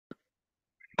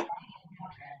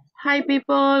Hi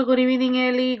people, good evening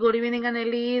Ellie, good evening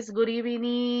Annalise, good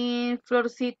evening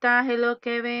Florcita, hello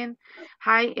Kevin,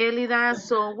 hi Elida.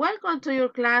 So welcome to your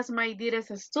class my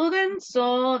dearest students.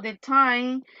 So the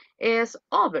time is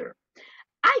over.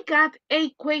 I got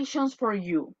 8 questions for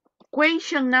you.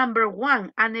 Question number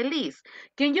 1, Annalise,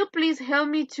 can you please help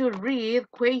me to read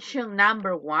question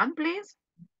number 1 please?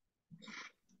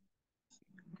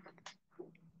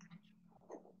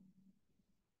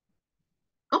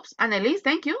 Oops, Annalise,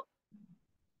 thank you.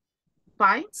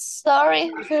 5.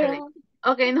 Sorry, Actually.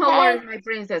 Okay, no Hi. worries, my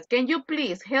princess. Can you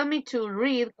please help me to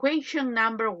read question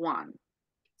number 1?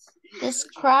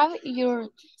 Describe your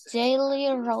daily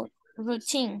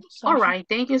routine. All Sorry. right,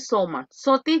 thank you so much.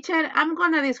 So, teacher, I'm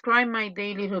going to describe my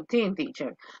daily routine,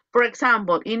 teacher. For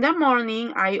example, in the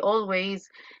morning, I always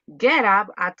get up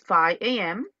at 5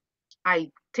 a.m. I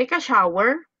take a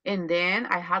shower, and then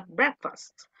I have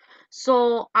breakfast.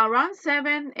 So around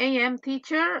 7 a.m.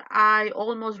 teacher, I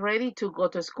almost ready to go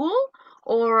to school,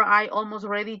 or I almost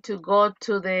ready to go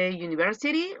to the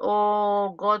university,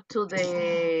 or go to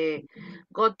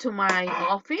my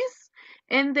office.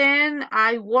 And then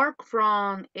I work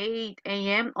from 8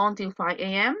 a.m. until 5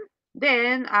 a.m.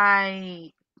 Then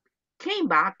I came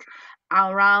back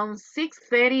around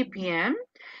 6:30 p.m.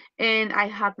 and I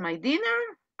had my dinner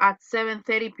at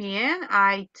 7:30 p.m.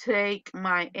 I take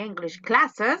my English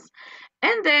classes,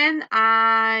 and then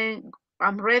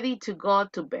I'm ready to go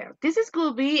to bed. This is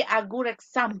could be a good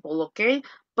example, okay?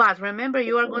 But remember,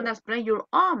 you are going to explain your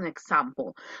own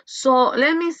example. So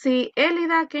let me see.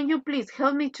 Elida, can you please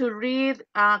help me to read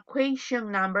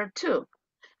question number 2?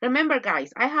 Remember,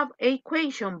 guys, I have 8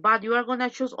 questions, but you are going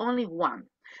to choose only one.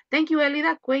 Thank you,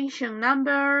 Elida. Question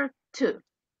number 2.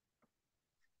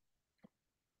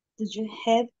 Do you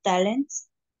have talents?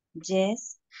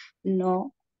 Yes.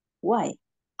 No. Why?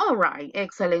 All right,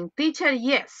 excellent. Teacher,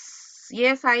 yes.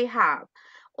 Yes, I have.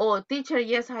 Oh, teacher,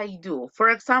 yes, I do. For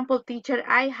example, teacher,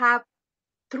 I have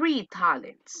 3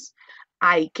 talents.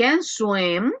 I can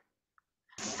swim,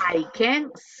 I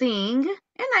can sing,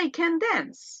 and I can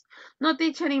dance. No,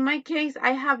 teacher, in my case,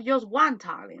 I have just one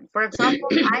talent. For example,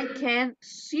 I can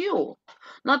sew.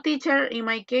 No, teacher, in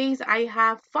my case, I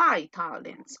have 5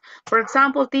 talents. For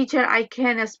example, teacher, I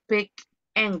can speak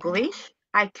English.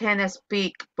 I can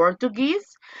speak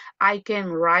Portuguese. I can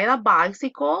ride a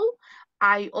bicycle.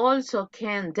 I also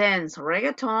can dance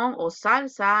reggaeton or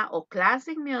salsa or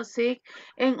classic music.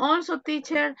 And also,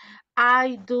 teacher,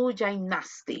 I do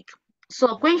gymnastics.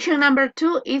 So question number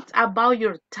 2 is about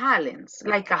your talents,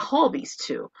 like a hobbies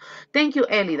too. Thank you,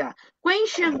 Elida.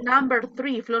 Question number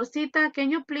 3, Florcita, can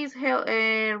you please help,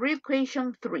 read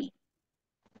question 3?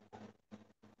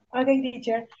 Okay,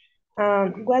 teacher.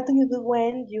 What do you do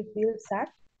when you feel sad?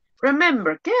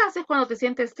 Remember, ¿qué haces cuando te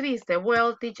sientes triste?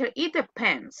 Well, teacher, it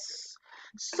depends.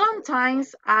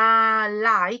 Sometimes I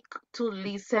like to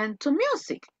listen to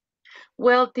music.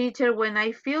 Well, teacher, when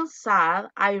I feel sad,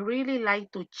 I really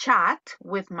like to chat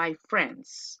with my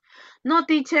friends. No,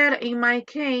 teacher, in my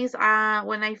case,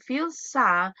 when I feel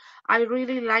sad, I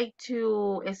really like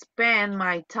to spend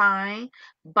my time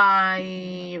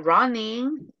by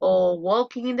running or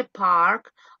walking in the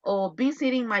park or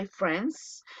visiting my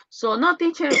friends. So, no,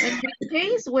 teacher, in my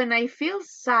case, when I feel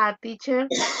sad, teacher,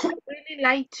 I really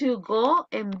like to go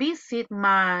and visit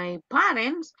my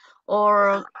parents,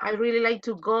 or I really like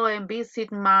to go and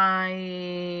visit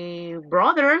my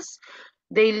brothers.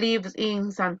 They live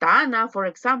in Santa Ana, for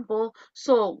example.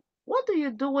 So what do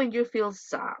you do when you feel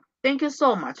sad? Thank you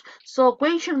so much. So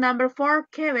question number 4,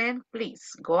 Kevin,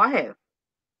 please go ahead.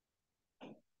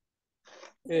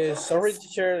 Sorry,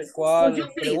 teacher, Could ¿cuál you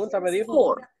please? pregunta me dijo?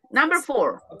 4. Number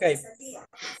 4. Okay.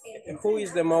 Who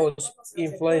is the most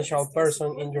influential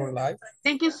person in your life?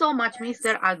 Thank you so much,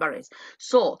 Mr. Alvarez.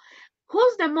 So,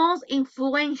 who's the most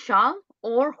influential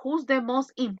or who's the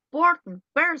most important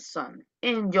person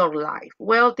in your life?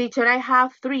 Well, teacher, I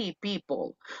have 3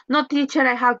 people. No, teacher,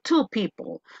 I have 2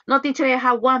 people. No, teacher, I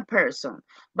have 1 person.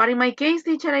 But in my case,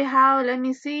 teacher, I have, let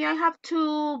me see, I have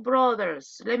 2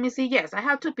 brothers. Let me see, yes, I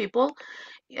have 2 people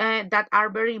that are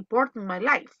very important in my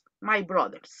life, my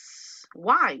brothers.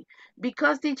 Why?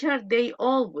 Because, teacher, they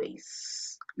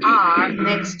always are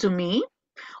next to me,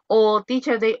 or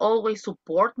teacher, they always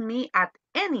support me at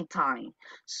any time.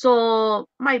 So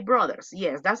my brothers,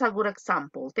 yes, that's a good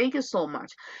example. Thank you so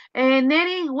much. And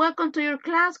Neri, welcome to your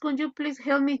class. Could you please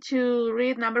help me to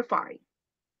read number 5?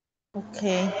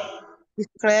 Okay.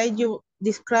 Describe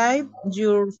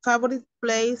your favorite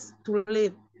place to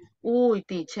live. Ooh,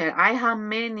 teacher, I have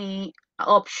many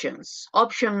options.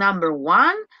 Option number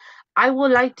 1, I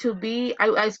would like to be,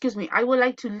 excuse me, I would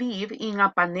like to live in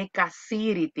Apaneca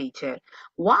City, teacher.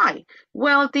 Why?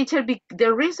 Well, teacher,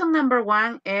 the reason number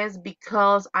one is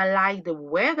because I like the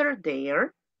weather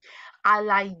there.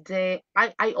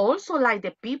 I also like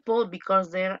the people because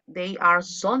they are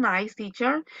so nice,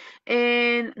 teacher.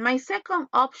 And my second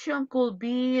option could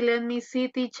be, let me see,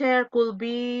 teacher, could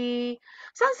be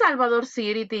San Salvador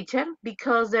City, teacher,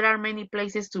 because there are many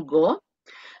places to go.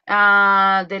 There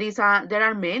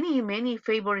are many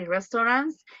favorite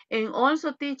restaurants, and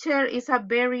also, teacher, is a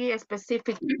very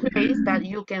specific place that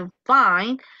you can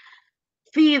find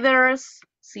theaters,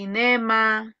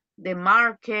 cinema, the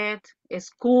market,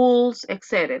 schools,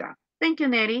 etc. Thank you,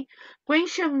 Neri.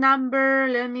 Question number,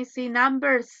 let me see,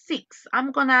 number 6.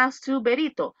 I'm gonna ask you,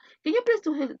 Berito. Can you please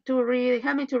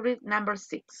help me to read number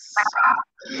 6?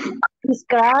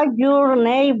 Describe your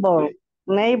Neighborhood.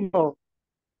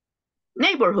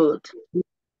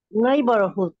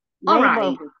 neighborhood, All right.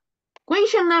 neighborhood.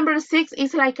 Question number 6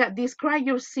 is like describe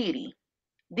your city.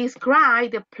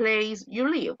 Describe the place you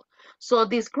live. So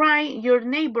describe your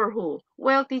neighborhood.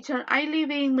 Well, teacher, I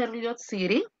live in Merliot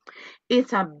City.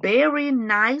 It's a very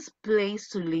nice place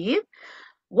to live.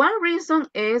 One reason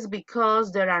is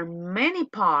because there are many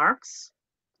parks,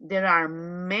 there are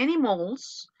many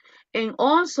malls, and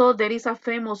also there is a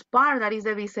famous park that is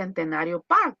the Bicentenario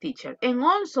Park, teacher. And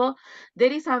also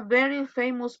there is a very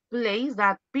famous place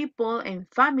that people and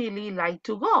family like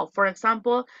to go. For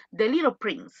example, the Little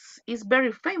Prince is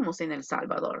very famous in El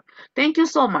Salvador. Thank you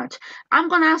so much. I'm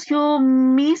going to ask you,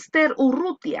 Mr.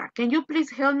 Urrutia, can you please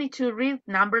help me to read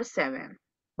number 7?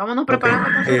 Vámonos Okay.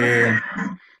 preparando con sus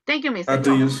respuestas. Thank you, How Mr.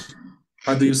 do Go. you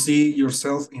how do you see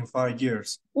yourself in 5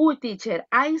 years? Teacher,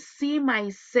 I see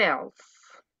myself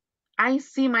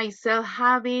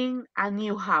having a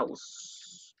new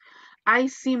house. I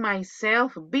see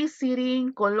myself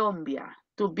visiting Colombia.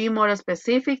 To be more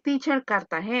specific, teacher,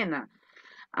 Cartagena.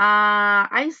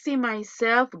 I see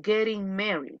myself getting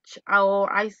married,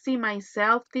 or I see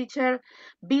myself, teacher,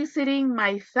 visiting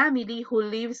my family who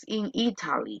lives in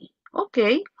Italy.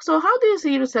 Okay, so how do you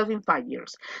see yourself in 5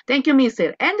 years? Thank you,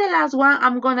 Mister. And the last one,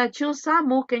 I'm gonna choose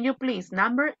Samu. Can you please,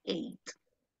 number 8?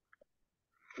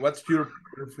 What's your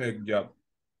perfect job?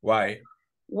 Why?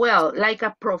 Well, like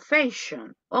a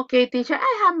profession. Okay, teacher,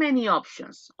 I have many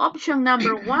options. Option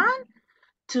number 1,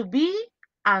 to be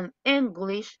an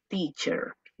English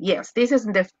teacher. Yes, this is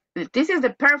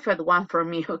the perfect one for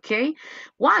me, okay?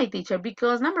 Why, teacher?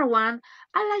 Because number 1,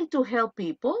 I like to help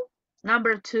people.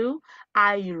 Number 2,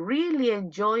 I really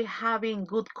enjoy having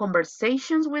good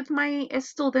conversations with my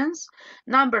students.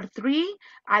 Number 3,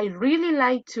 I really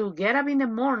like to get up in the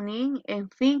morning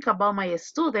and think about my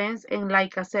students. And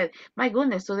like I said, my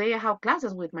goodness, today I have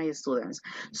classes with my students.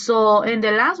 So, and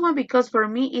the last one, because for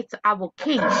me, it's a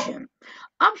vocation.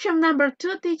 Option number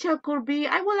 2, teacher, could be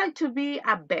I would like to be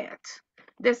a vet.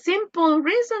 The simple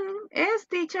reason is,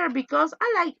 teacher, because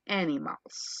I like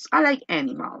animals. I like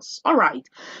animals. All right.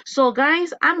 So,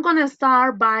 guys, I'm gonna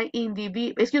start by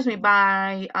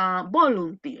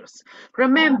volunteers.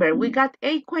 Remember, we got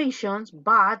 8 questions,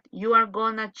 but you are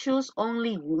gonna choose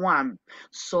only one.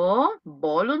 So,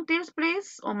 volunteers,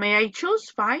 please. Or may I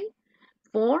choose 5?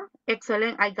 4.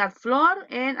 Excellent. I got Flor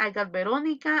and I got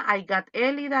Verónica. I got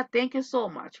Elida. Thank you so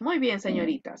much. Muy bien,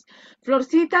 señoritas.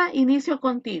 Florcita, inicio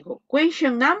contigo.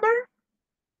 Question number?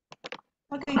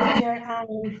 Okay,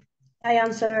 teacher. I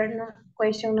answered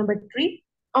question number 3.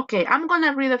 Okay, I'm going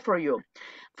to read it for you.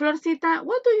 Florcita,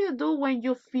 what do you do when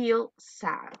you feel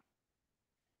sad?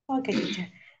 Okay, teacher.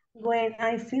 When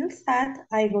I feel sad,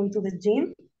 I go to the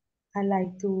gym. I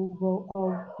like to go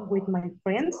out with my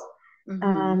friends.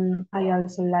 I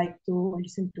also like to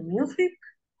listen to music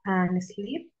and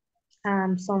sleep.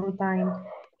 And sometimes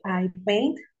I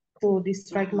paint to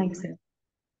distract myself.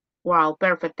 Wow,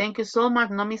 perfect. Thank you so much.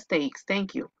 No mistakes.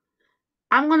 Thank you.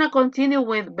 I'm going to continue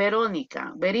with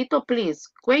Verónica. Verito, please.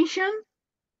 Question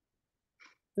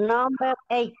Number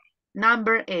 8.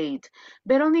 number 8.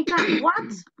 Verónica,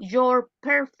 what's your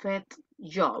perfect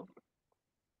job?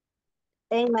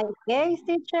 In my case,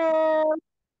 teacher,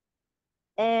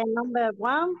 number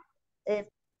 1 is,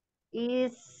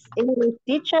 is English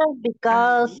teacher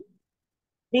because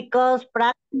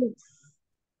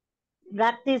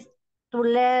practice to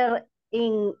learn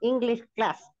in English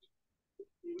class.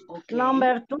 Okay.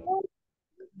 Number 2,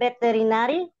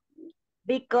 veterinary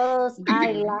because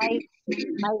I like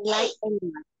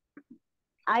animals.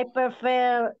 I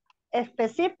prefer a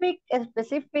specific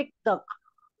dog.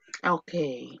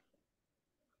 Okay.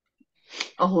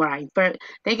 All right.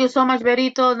 Thank you so much,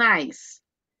 Berito. Nice.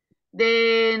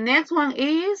 The next one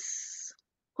is,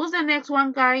 who's the next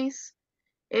one, guys?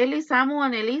 Eli, Samu,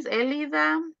 Annelise,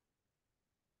 Elida,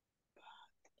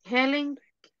 Helen,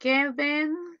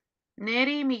 Kevin,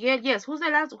 Neri, Miguel. Yes, who's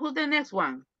the next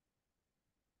one?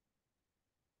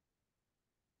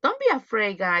 Don't be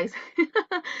afraid, guys.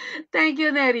 Thank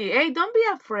you, Neri. Hey, don't be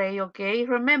afraid, okay?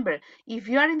 Remember, if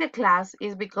you are in the class,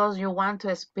 it's because you want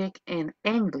to speak in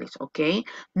English, okay?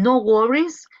 No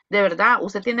worries. De verdad,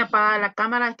 usted tiene apagada la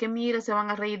cámara, que mire, se van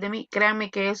a reír de mí.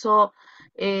 Créanme que eso,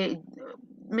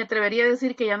 me atrevería a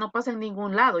decir que ya no pasa en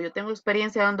ningún lado. Yo tengo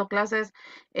experiencia dando clases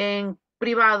en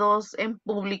privados, en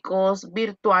públicos,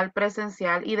 virtual,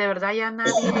 presencial, y de verdad ya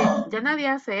nadie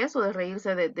hace eso de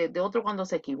reírse de otro cuando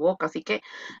se equivoca. Así que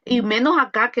y menos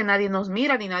acá que nadie nos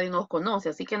mira ni nadie nos conoce,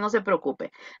 así que no se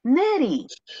preocupe. Neri,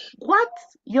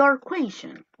 what's your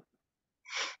question?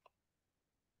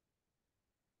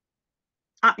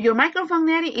 Your microphone,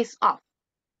 Neri, is off.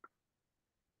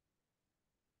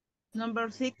 Number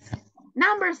 6.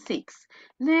 Number 6.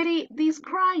 Neri,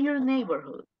 describe your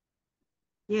neighborhood.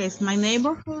 Yes, my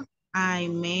neighborhood,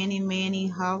 many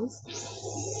houses.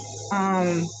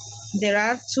 There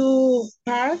are 2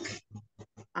 parks.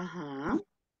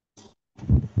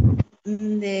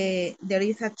 There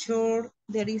is a church,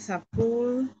 there is a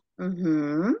pool.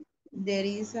 There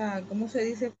is a, ¿cómo se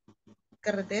dice?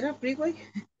 Carretera, freeway.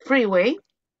 Freeway.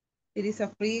 There is a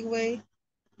freeway.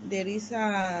 There is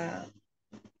a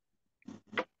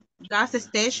gas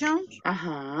station.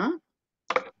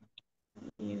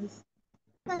 Yes.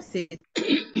 That's it.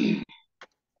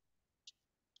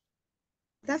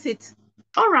 That's it.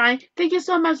 All right. Thank you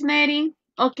so much, Neri.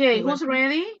 Okay, You're who's welcome.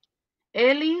 ready?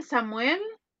 Eli, Samuel,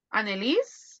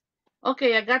 Annelise.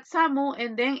 Okay, I got Samu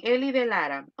and then Eli de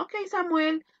Lara. Okay,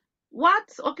 Samuel,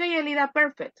 okay, Elida,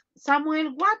 perfect.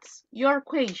 Samuel, what's your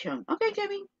question? Okay,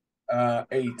 Kevin.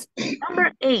 8.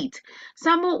 Number 8.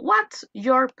 Samu, what's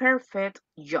your perfect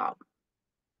job?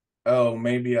 Oh,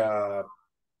 maybe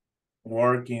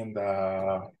working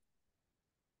the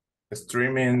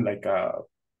streaming like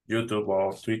YouTube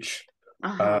or Twitch.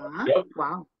 Job.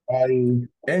 Wow. I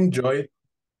enjoy,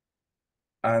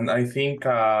 and I think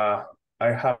I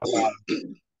have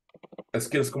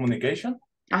skills communication.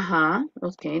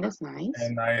 Okay, that's nice.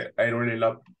 And I really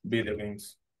love video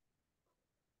games.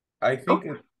 I think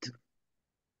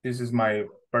this is my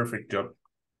perfect job.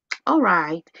 All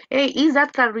right. Hey, is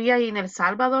that career in El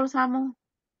Salvador, Samu?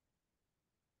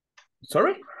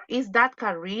 Sorry? Is that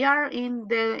career in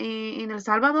El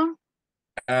Salvador?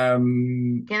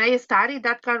 Can I study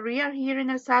that career here in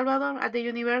El Salvador at the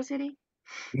university?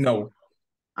 No.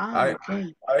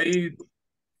 Okay.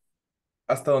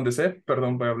 Hasta donde sé,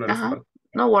 perdón, voy a hablar español.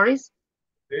 No worries.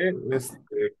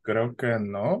 Creo que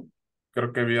no.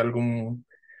 Creo que vi algún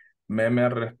meme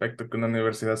al respecto que una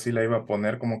universidad sí la iba a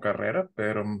poner como carrera,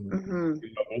 pero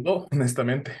lo dudo,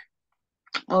 honestamente.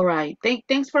 All right.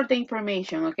 Thanks for the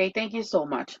information. Okay. Thank you so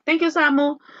much. Thank you,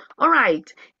 Samu. All right.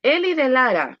 Eli de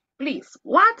Lara, please.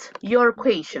 What's your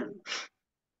question?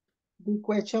 The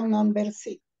question number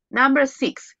 6. Number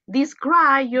 6.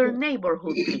 Describe your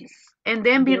neighborhood, please. And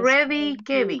then be ready,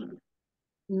 Kevin.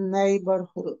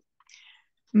 Neighborhood.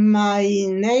 My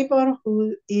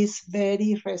neighborhood is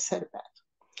very reserved.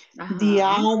 They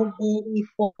are very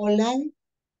polite,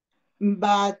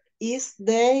 but if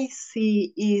they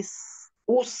see us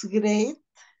great,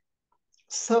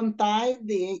 sometimes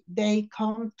they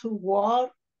come to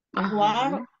war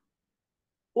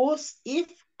us if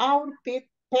our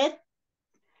pet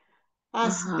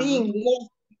has been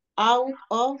left out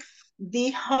of the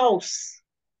house.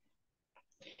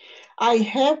 I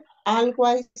have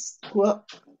always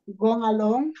gone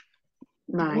along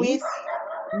with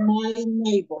my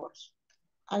neighbors.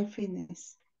 I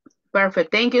finished.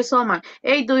 Perfect. Thank you so much.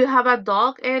 Hey, do you have a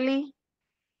dog, Ellie?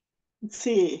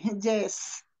 Sí,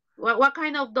 yes. What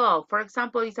kind of dog? For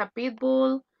example, it's a pit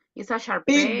bull, it's a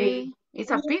Shar-Pei,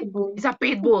 it's a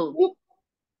pit bull.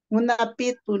 Una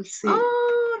pit bull, sí.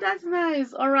 Oh, that's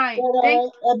nice. All right.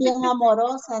 Pero es bien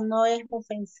amorosa, no es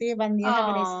ofensiva ni es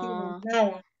agresiva,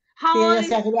 nada. Sí, ella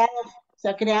se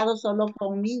ha criado solo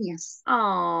con niñas.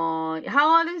 Oh,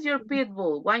 how old is your pit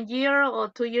bull? 1 year or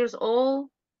 2 years old?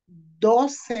 12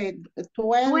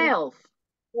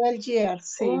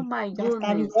 years, sí. Oh my Ya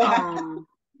está goodness. vieja.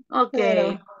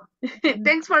 Okay.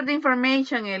 Thanks for the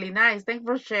information, Eli. Nice. Thanks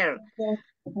for sharing. Okay.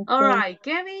 All right,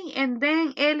 Kevin, and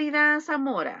then Elida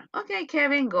Zamora. Okay,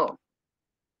 Kevin, go.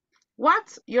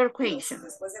 What's your question?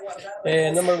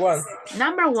 Number 1.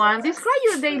 Number 1, describe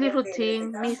your daily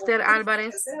routine, Mr.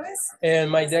 Alvarez.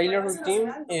 My daily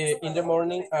routine, in the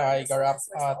morning, I get up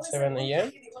at 7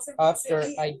 a.m. After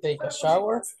I take a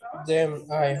shower, then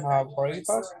I have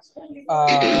breakfast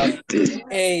at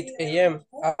 8 a.m.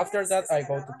 After that, I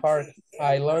go to park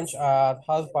I lunch at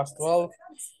 12:30.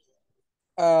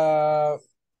 Uh,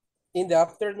 in the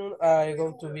afternoon, I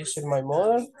go to visit my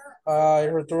mother. I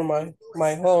return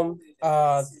my home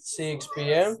at 6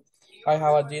 p.m. I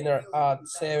have a dinner at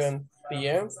 7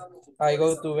 p.m. I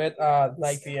go to bed at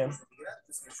 9 p.m.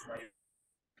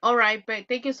 All right,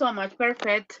 thank you so much.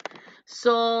 Perfect.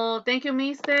 So thank you,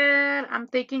 Mister. I'm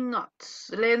taking notes.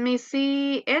 Let me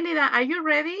see. Elida, are you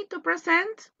ready to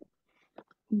present?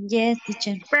 Yes,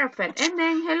 teacher. Perfect. And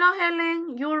then, hello,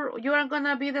 Helen. You are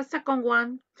gonna be the second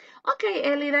one. Okay,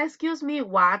 Elida, excuse me.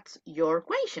 What's your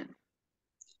question?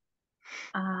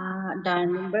 The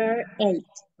number 8.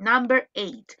 Number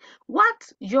 8.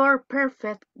 What's your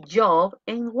perfect job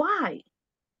and why?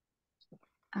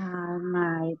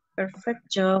 My perfect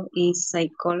job is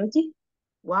psychology.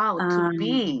 Wow,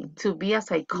 to be a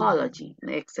psychology.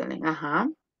 Excellent.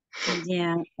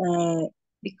 Yeah,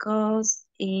 because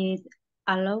it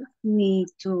allows me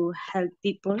to help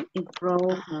people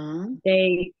improve their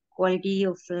quality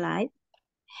of life,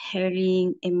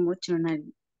 hearing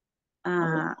emotionally.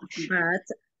 But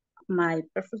my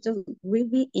perfect job will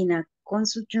be in a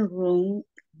consulting room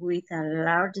with a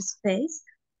large space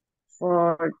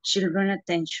for children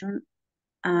attention.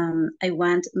 I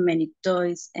want many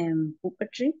toys and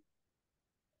puppetry.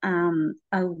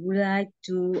 I would like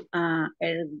to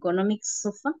ergonomic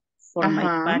sofa for my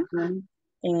partner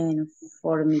and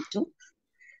for me too.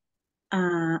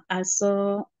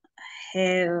 Also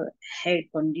have hair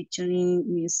conditioning,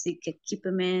 music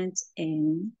equipment,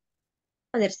 and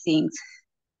other things.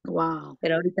 Wow.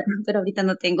 Pero ahorita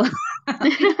no tengo.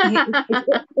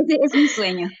 es mi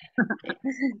sueño.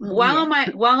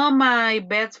 One of my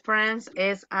best friends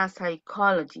is a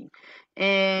psychology,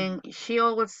 and she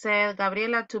always said,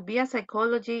 Gabriela, to be a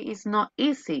psychology is not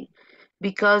easy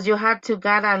because you have to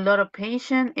get a lot of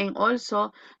patience and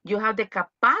also you have the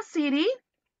capacity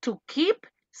to keep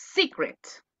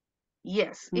secret.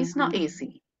 Yes, it's not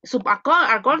easy. So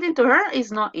according to her,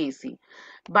 it's not easy,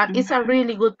 but it's a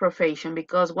really good profession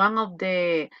because one of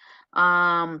the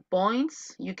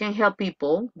points you can help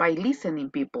people by listening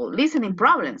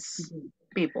problems,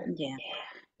 people.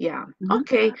 Yeah.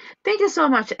 Okay. Thank you so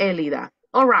much, Elida.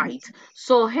 All right.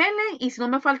 So Helen, y si no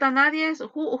me falta nadie,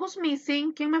 who's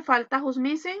missing? ¿Quién me falta? Who's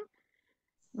missing?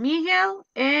 Miguel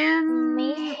and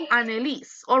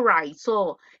Annelise. All right.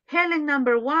 So Helen,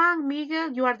 number 1.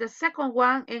 Miguel, you are the second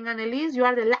one. And Annelise, you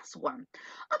are the last one.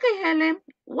 Okay, Helen,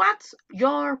 what's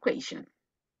your question?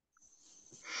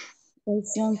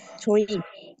 Question 3.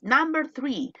 Number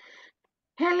 3.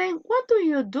 Helen, what do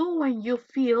you do when you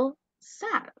feel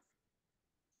sad?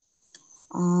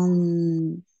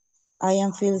 I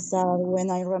am feel sad when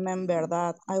I remember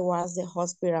that I was the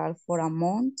hospital for a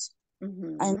month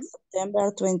in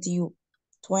September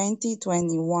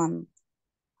 2021.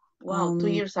 Wow, 2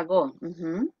 years ago.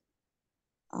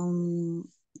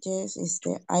 Yes,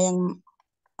 I am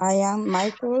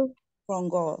Michael from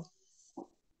God.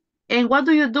 And what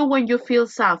do you do when you feel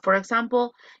sad? For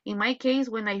example, in my case,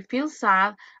 when I feel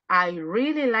sad, I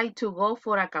really like to go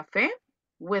for a cafe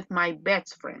with my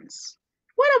best friends.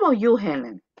 What about you,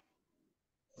 Helen?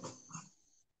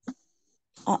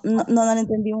 No lo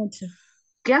entendí mucho.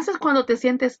 ¿Qué haces cuando te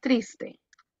sientes triste?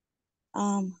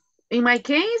 In my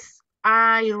case,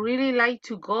 I really like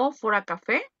to go for a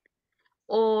cafe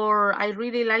or I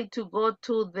really like to go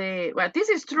to the... But this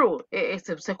is true.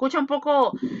 Se escucha un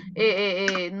poco,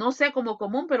 no sé, como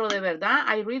común, pero de verdad,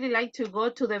 I really like to go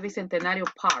to the Bicentenario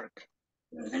Park.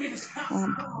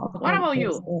 What about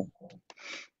you?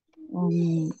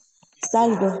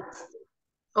 Salgo.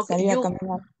 Okay, you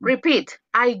repeat.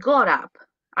 I got up.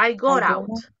 I got out.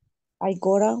 I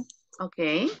got out.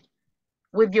 Okay.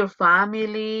 With your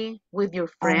family, with your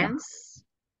friends?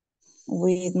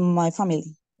 With my family.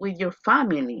 With your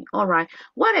family. All right.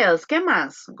 What else? ¿Qué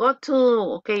más? Go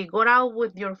out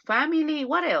with your family.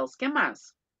 What else? ¿Qué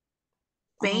más?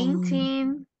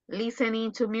 Painting,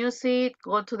 listening to music,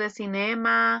 go to the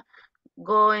cinema,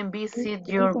 go and visit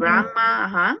your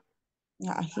grandma.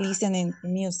 Listening to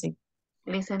music.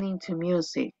 Listening to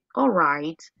music. All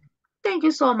right. Thank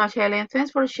you so much, Helen. Thanks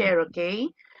for sharing, okay?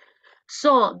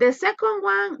 So the second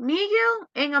one, Miguel,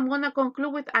 and I'm going to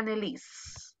conclude with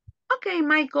Annelise. Okay,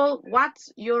 Michael,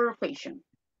 what's your question?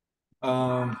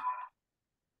 I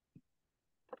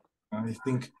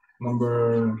think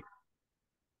number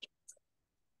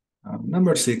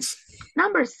 6.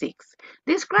 Number 6.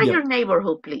 Describe your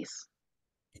neighborhood, please.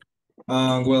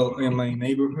 Well, in my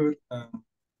neighborhood,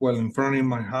 in front of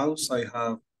my house, I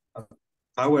have a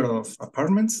tower of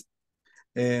apartments.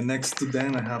 Next to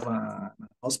them, I have a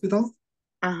hospital.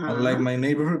 I like my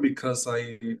neighborhood because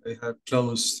I have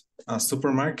close a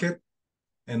supermarket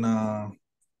and a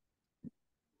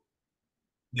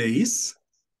the east,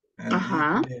 and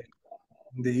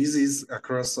the east is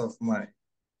across of my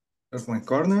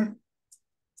corner,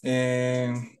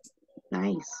 and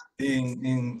nice.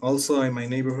 In also in my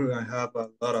neighborhood, I have a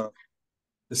lot of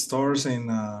stores and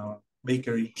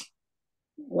bakery.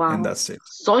 Wow. And that's it.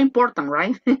 So important,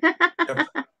 right? Yep.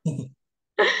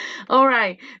 All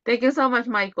right. Thank you so much,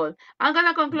 Michael. I'm going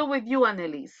to conclude with you,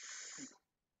 Annelise.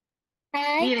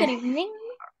 Hi, good evening.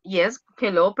 Yes.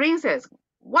 Hello, princess.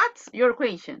 What's your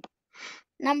question?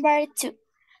 Number 2.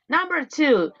 Number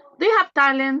 2. Do you have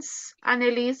talents,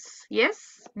 Annelise?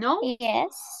 Yes? No?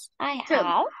 Yes, I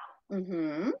have.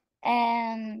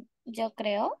 Yo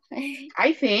creo.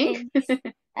 I think.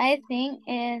 I think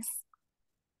is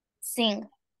sing.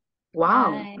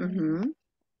 Wow. I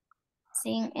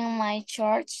sing in my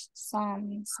church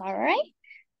some Saturday.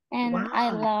 And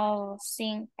I love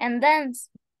sing and dance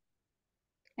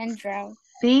and draw.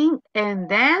 Sing and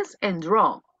dance and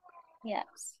draw.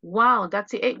 Yes. Wow,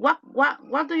 that's it. What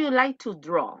do you like to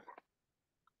draw?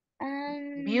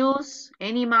 Views,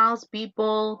 animals,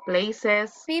 people,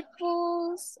 places.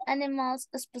 People's, animals,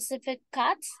 specific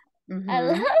cats. I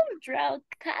love draw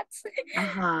cats.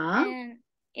 And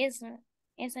esa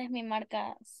es mi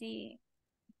marca. Sí.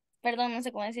 Perdón, no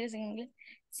sé cómo decir eso en inglés.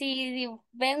 Si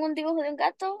ven un dibujo de un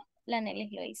gato, la Nelly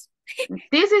lo hizo.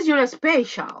 This is your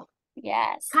special.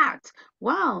 Yes. Cat.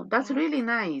 Wow, that's really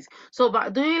nice. So,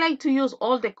 but do you like to use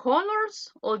all the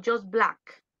colors or just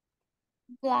black?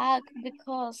 Black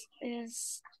because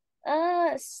it's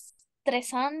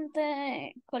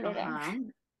estresante colorar.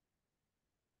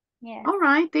 Yes. All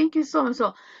right, thank you so much.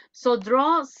 So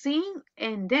draw, sing,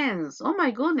 and dance. Oh my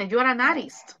goodness, you are an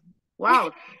artist.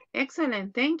 Wow,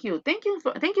 excellent. Thank you. Thank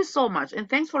you so much, and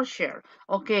thanks for share.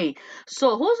 Okay,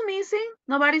 so who's missing?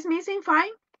 Nobody's missing.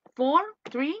 5, 4,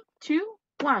 3, 2,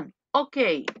 1.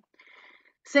 Okay,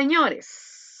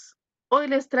 señores, hoy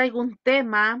les traigo un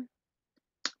tema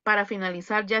para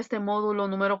finalizar ya este módulo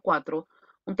número 4.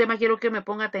 Un tema quiero que me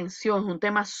ponga atención, un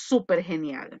tema súper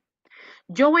genial.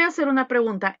 Yo voy a hacer una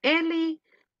pregunta. Eli,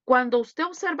 cuando usted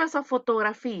observa esa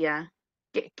fotografía,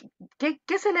 ¿qué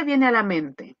se le viene a la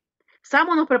mente?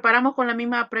 Samo, nos preparamos con la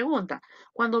misma pregunta.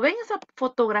 Cuando ven esa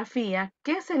fotografía,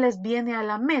 ¿qué se les viene a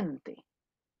la mente?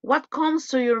 What comes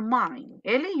to your mind?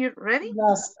 Eli, you ready?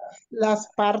 Las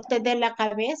partes de la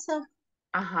cabeza.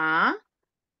 Ajá.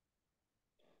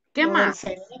 ¿Qué Lo más?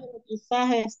 del cerebro,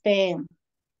 quizás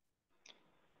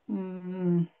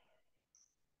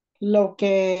lo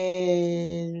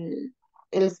que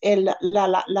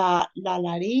la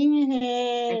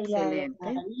laringe, Excelente.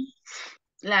 nariz,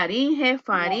 Laringe,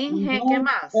 faringe, ¿qué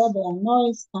más?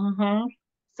 noise, ajá.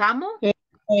 ¿Samo?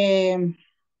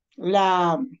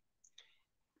 La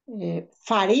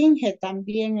faringe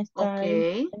también está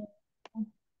ahí.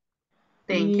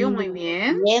 Thank you, muy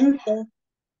bien.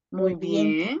 Muy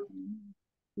bien.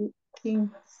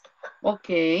 Ok,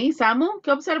 Samu,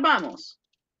 ¿qué observamos?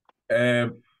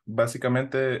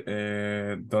 Básicamente,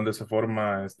 donde se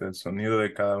forma el sonido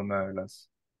de cada una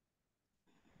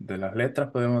de las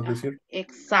letras, podemos decir.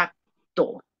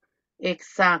 Exacto,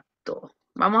 exacto.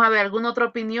 Vamos a ver, ¿alguna otra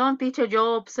opinión, teacher?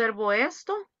 Yo observo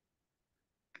esto.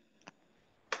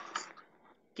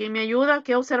 ¿Quién me ayuda?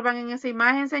 ¿Qué observan en esa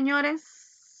imagen, señores?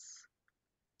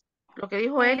 Lo que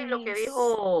dijo él y lo que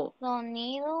dijo...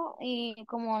 Sonido y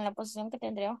como la posición que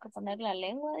tendríamos que poner la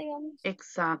lengua, digamos.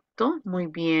 Exacto, muy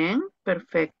bien,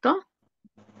 perfecto.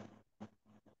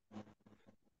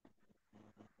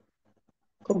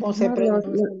 ¿Cómo se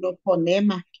pronuncian los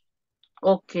fonemas?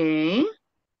 Ok.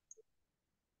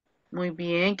 Muy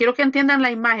bien. Quiero que entiendan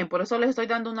la imagen, por eso les estoy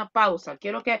dando una pausa.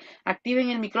 Quiero que activen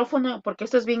el micrófono porque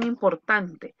esto es bien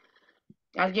importante.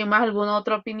 ¿Alguien más, alguna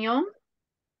otra opinión?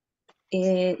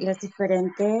 Las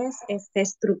diferentes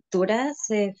estructuras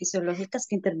fisiológicas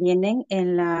que intervienen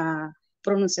en la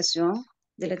pronunciación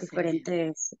de los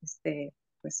diferentes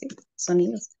pues sí,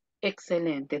 sonidos.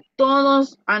 Excelente.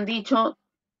 Todos han dicho,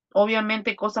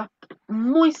 obviamente, cosas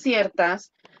muy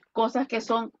ciertas, cosas que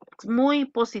son muy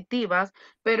positivas,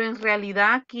 pero en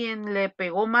realidad quien le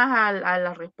pegó más a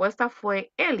la respuesta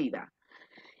fue Elida.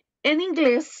 En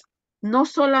inglés, no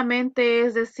solamente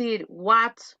es decir,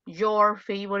 what's your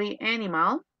favorite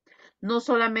animal? No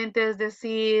solamente es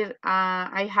decir,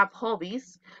 I have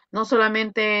hobbies. No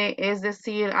solamente es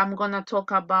decir, I'm gonna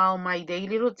talk about my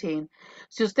daily routine.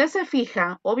 Si usted se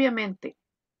fija, obviamente,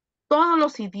 todos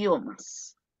los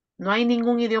idiomas, no hay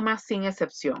ningún idioma sin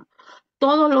excepción.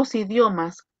 Todos los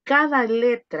idiomas, cada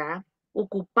letra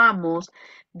ocupamos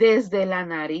desde la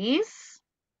nariz,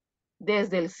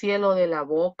 desde el cielo de la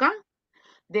boca,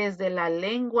 desde la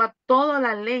lengua, toda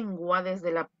la lengua,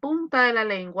 desde la punta de la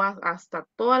lengua hasta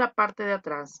toda la parte de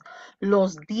atrás.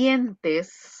 Los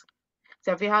dientes,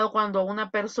 ¿se ha fijado cuando a una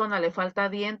persona le falta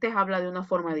dientes, habla de una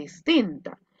forma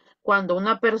distinta? Cuando a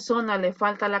una persona le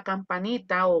falta la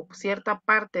campanita o cierta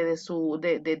parte de su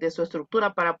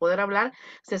estructura para poder hablar,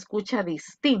 se escucha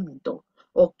distinto,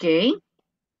 ¿ok?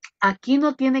 Aquí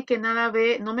no tiene que nada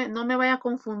ver, no me vaya a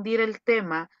confundir el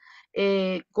tema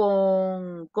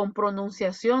con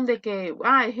pronunciación de que,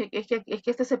 es que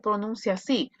este se pronuncia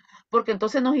así, porque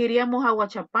entonces nos iríamos a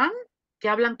Huachapán, que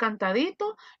hablan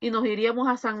cantadito, y nos iríamos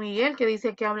a San Miguel, que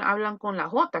dice que hablan con la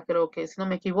J, creo que si no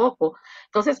me equivoco.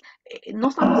 Entonces, no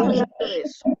estamos hablando de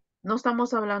eso, no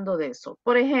estamos hablando de eso.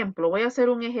 Por ejemplo, voy a hacer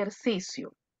un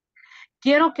ejercicio.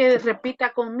 Quiero que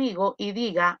repita conmigo y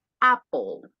diga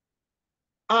apple.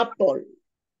 Apple.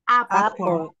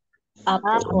 Apple.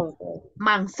 Apple.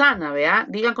 Manzana, ¿verdad?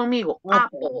 Digan conmigo,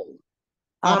 apple.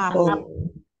 Apple.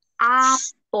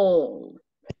 Apple.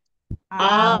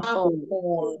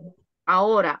 Apple.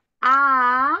 Ahora,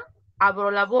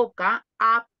 abro la boca,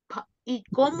 ¿y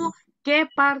cómo, qué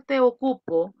parte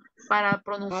ocupo para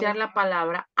pronunciar la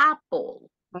palabra apple?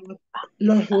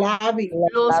 Los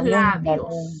labios. Los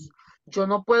labios. Yo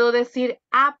no puedo decir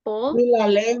apple. Y la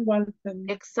lengua.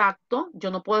 Exacto, yo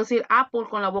no puedo decir apple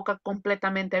con la boca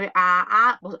completamente.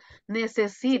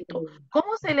 Necesito.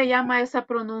 ¿Cómo se le llama a esa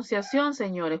pronunciación,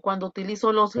 señores, cuando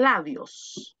utilizo los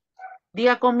labios?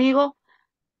 Diga conmigo,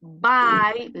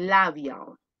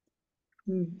 bilabial.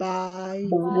 Bilabial.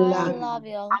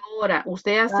 Ahora,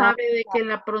 usted ya sabe de que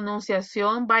la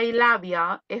pronunciación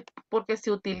bilabial es porque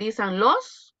se utilizan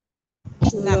los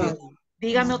Labios.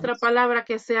 Dígame otra palabra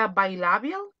que sea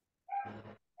bilabial.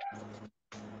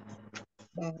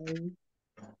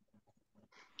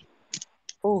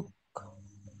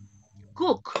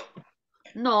 Cook.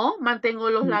 No, mantengo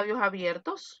los labios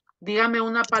abiertos. Dígame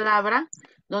una palabra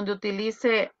donde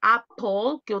utilice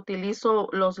apple, que utilizo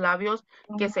los labios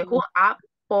que se juntan.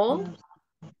 Apple.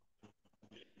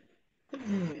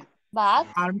 Back.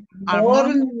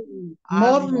 Morning.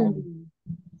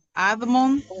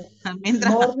 Almond.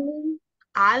 Almendra.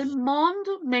 Almond,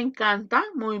 me encanta.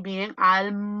 Muy bien.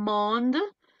 Almond.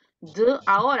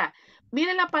 Ahora,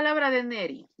 mire la palabra de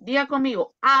Neri. Diga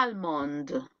conmigo,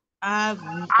 almond.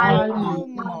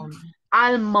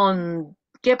 Almond.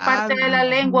 ¿Qué parte de la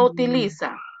lengua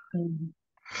utiliza?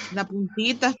 La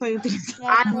puntita estoy utilizando.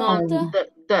 Almond.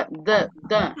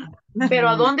 Pero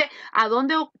 ¿a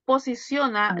dónde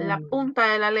posiciona la punta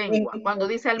de la lengua? Cuando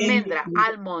dice almendra,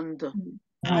 almond.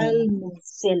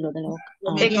 Cielo de la boca.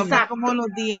 Me toca como los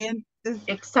dientes.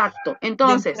 Exacto.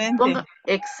 Entonces,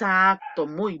 exacto,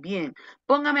 muy bien.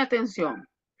 Póngame atención.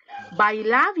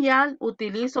 Bilabial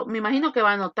utilizo, me imagino que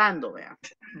va anotando, vea.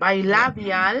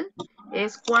 Bilabial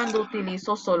es cuando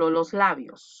utilizo solo los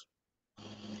labios.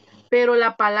 Pero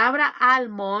la palabra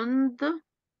almond,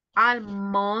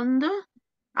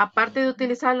 aparte de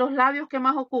utilizar los labios, ¿qué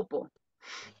más ocupo?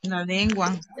 La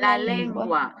lengua. La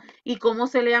lengua. ¿Y cómo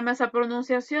se le llama esa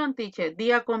pronunciación, teacher?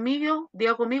 Diga conmigo,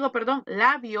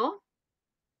 labio.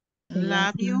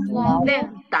 Labio.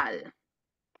 Dental.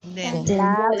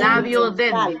 Labio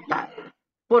dental.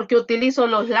 Porque utilizo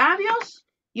los labios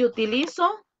y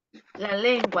utilizo la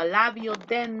lengua, labio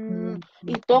dental.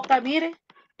 Y toca, mire,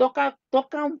 toca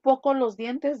un poco los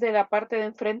dientes de la parte de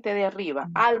enfrente de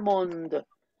arriba. Almond.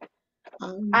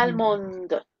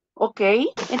 Ok,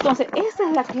 entonces esa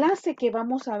es la clase que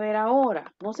vamos a ver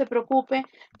ahora. No se preocupe,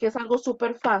 que es algo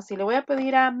súper fácil. Le voy a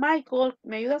pedir a Michael,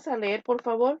 ¿me ayudas a leer, por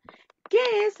favor?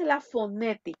 ¿Qué es la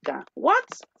fonética?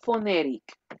 What's phonetic?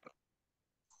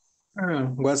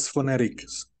 What's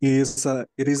phonetics? It is a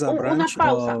branch Una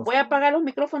pausa. of... Voy a apagar los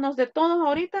micrófonos de todos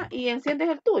ahorita y enciendes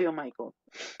el tuyo, Michael.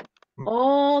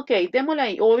 Ok, démosle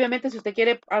ahí. Obviamente, si usted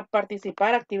quiere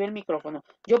participar, active el micrófono.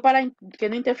 Yo para que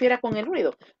no interfiera con el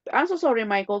ruido. I'm so sorry,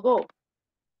 Michael. Go.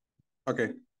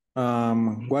 Okay.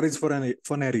 What is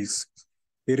phonetics?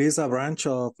 It is a branch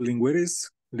of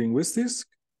linguistics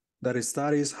that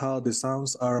studies how the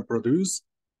sounds are produced.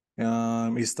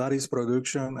 It studies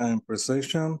production and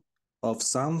precision of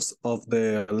sounds of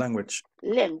the language.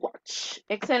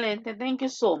 Excelente. Thank you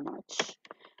so much.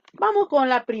 Vamos con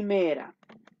la primera.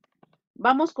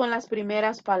 Vamos con las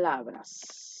primeras palabras.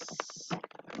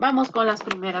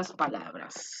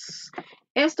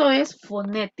 Esto es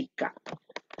fonética.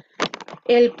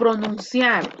 El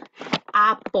pronunciar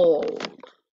apple,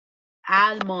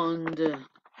 almond,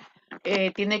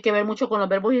 tiene que ver mucho con los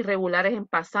verbos irregulares en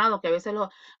pasado, que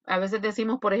a veces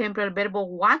decimos, por ejemplo, el verbo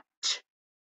watch,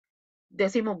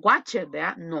 decimos watched,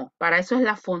 ¿verdad? No, para eso es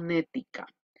la fonética.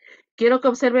 Quiero que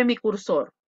observe mi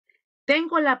cursor.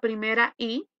 tengo la primera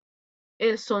I,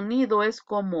 el sonido es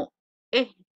como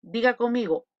E. Diga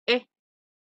conmigo, E,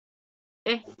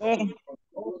 E,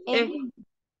 E,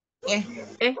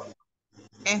 E.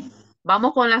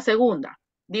 Vamos con la segunda.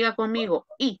 Diga conmigo,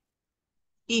 I.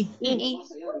 I.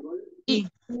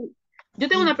 Yo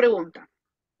tengo una pregunta.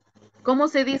 ¿Cómo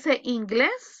se dice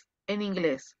inglés en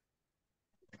inglés?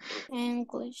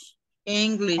 English.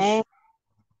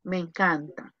 Me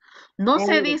encanta. No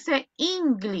se dice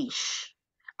English.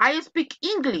 I speak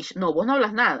English. No, vos no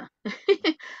hablas nada.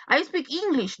 I speak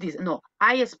English, dice. No,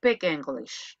 I speak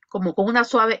English. Como con una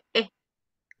suave E,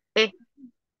 E,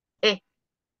 E,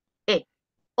 E.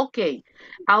 Ok.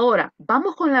 Ahora,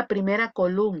 vamos con la primera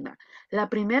columna. La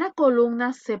primera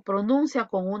columna se pronuncia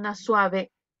con una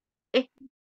suave E,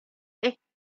 E,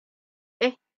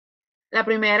 E. La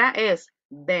primera es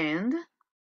bend,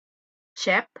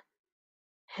 chep,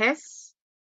 hes,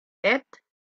 et,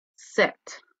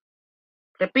 set.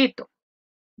 Repito.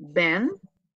 Bend,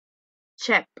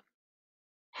 chep,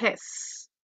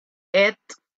 hes, et,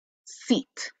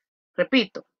 sit.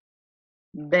 Repito.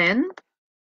 Bend,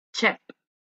 chep,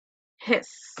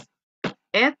 hes,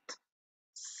 et,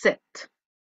 set.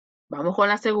 Vamos con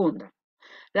la segunda.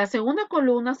 La segunda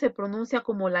columna se pronuncia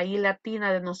como la I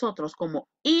latina de nosotros, como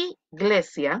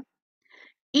iglesia,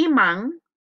 imán,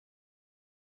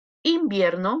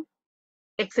 invierno,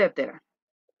 etc.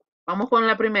 Vamos con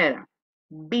la primera.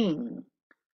 Bin,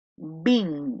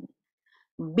 bin,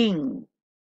 bin.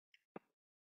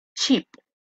 Chip,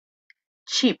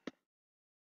 chip,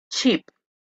 chip.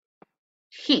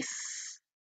 His,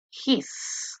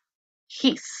 his,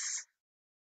 his.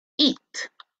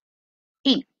 Eat,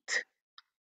 eat,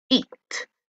 eat.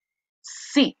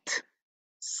 Sit,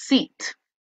 sit,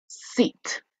 sit.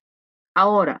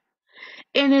 Ahora,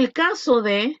 en el caso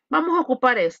de, vamos a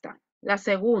ocupar esta, la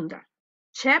segunda.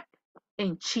 Chep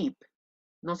en chip.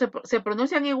 ¿No se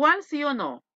pronuncian igual, sí o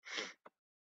no?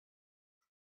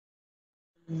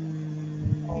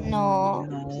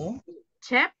 No.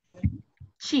 Chep,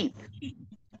 chip.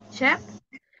 Chep,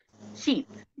 chip.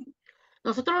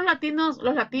 Nosotros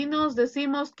los latinos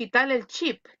decimos quitarle el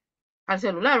chip al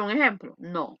celular, un ejemplo.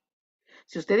 No.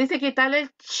 Si usted dice quitarle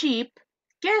el chip,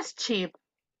 ¿qué es chip?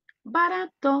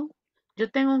 Barato.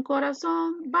 Yo tengo un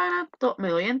corazón barato. ¿Me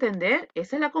doy a entender?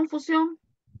 Esa es la confusión.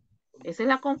 Esa es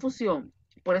la confusión.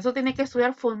 Por eso tiene que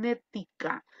estudiar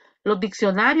fonética. Los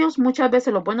diccionarios, muchas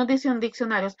veces los buenos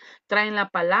diccionarios traen la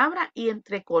palabra y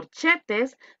entre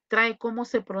corchetes trae cómo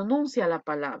se pronuncia la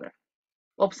palabra.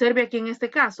 Observe aquí en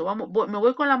este caso. Me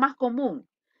voy con la más común.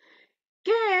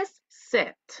 ¿Qué es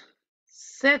set?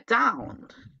 Sit down.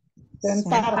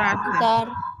 Sentar.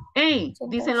 Hey,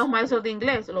 dicen los maestros de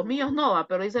inglés, los míos no,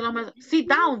 pero dicen los maestros, sit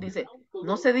down, dice.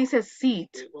 No se dice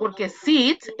sit, porque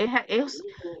sit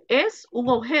es un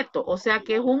objeto, o sea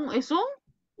que es un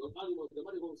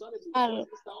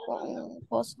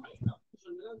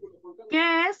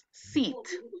 ¿qué es sit?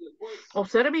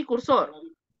 Observe mi cursor.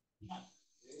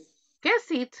 ¿Qué es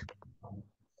sit?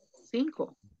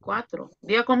 5, 4.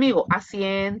 Diga conmigo,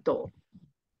 asiento.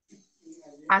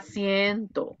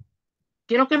 Asiento.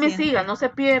 Quiero que me siga, no se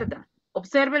pierda.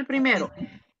 Observe el primero.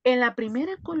 En la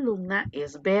primera columna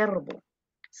es verbo.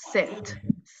 Sit,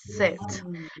 sit.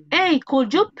 Hey, could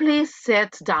you please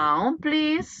sit down,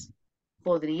 please?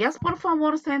 ¿Podrías, por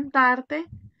favor, sentarte?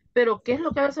 Pero, ¿qué es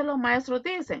lo que a veces los maestros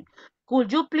dicen? Could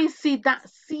you please sit down?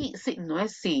 Sí, sí, no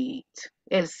es sit.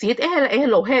 El sit es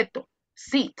el objeto.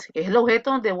 Sit es el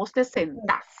objeto donde vos te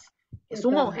sentás. Es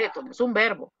un objeto, no es un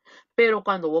verbo. Pero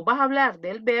cuando vos vas a hablar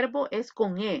del verbo es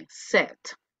con E,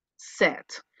 set, set.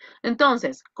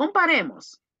 Entonces,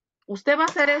 comparemos. Usted va a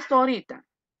hacer esto ahorita.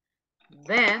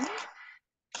 Then,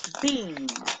 been.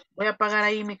 Voy a apagar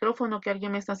ahí el micrófono que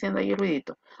alguien me está haciendo ahí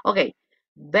ruidito. Ok.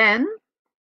 Then,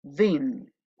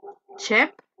 been.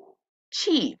 Chep,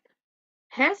 cheap.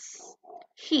 Has,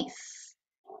 his.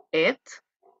 It,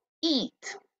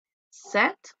 eat.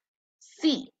 Set,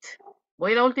 sit.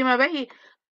 Voy la última vez y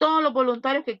todos los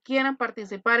voluntarios que quieran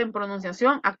participar en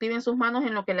pronunciación, activen sus manos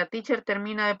en lo que la teacher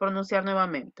termina de pronunciar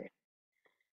nuevamente.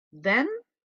 Then,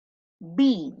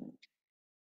 been.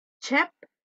 Chep,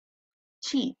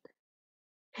 cheap.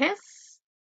 His,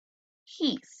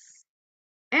 his.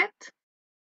 It,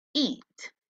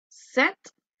 eat. Set,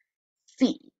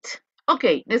 sit. Ok,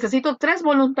 necesito 3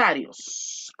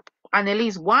 voluntarios.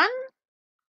 Annelise 1,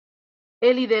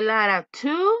 Eli de Lara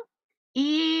 2,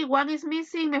 y one is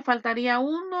missing, me faltaría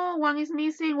uno. One is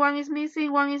missing, one is missing,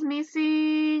 one is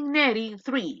missing. Neri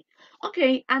 3. Ok,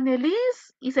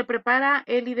 Annelise, y se prepara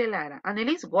Eli de Lara.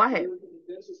 Annelise, go ahead.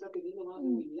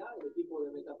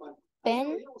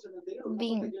 Ben,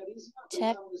 bean,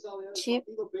 chip, chip,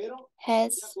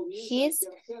 has, his,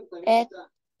 ate,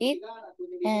 it,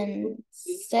 and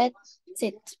said,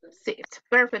 sit. Sit.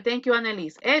 Perfect. Thank you,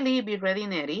 Annalise. Ellie, be ready,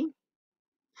 Nettie.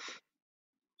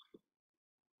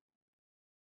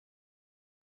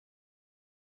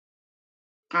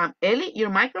 Ellie, your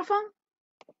microphone,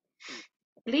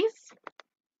 please.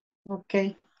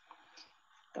 Okay.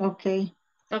 Okay.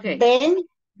 Okay. Ben,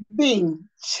 bean,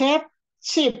 chip,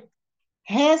 chip,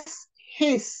 has,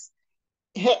 his,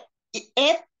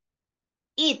 ate,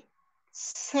 it,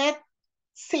 said,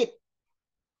 sit.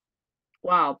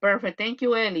 Wow, perfect. Thank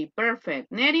you, Ellie.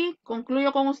 Perfect. Nettie,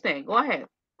 concluyo con usted. Go ahead.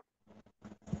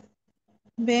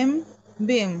 Bem,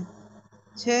 bim,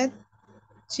 chet,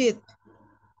 chit,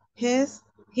 has,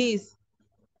 his,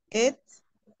 it,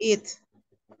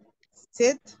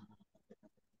 sit,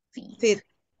 sit.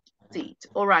 Sit.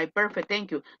 All right, perfect.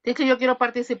 Thank you. Dice que yo quiero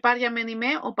participar, ya me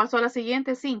animé o paso a la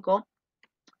siguiente. 5,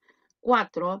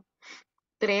 4,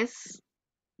 3,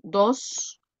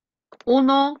 2,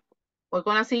 1. Voy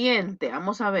con la siguiente.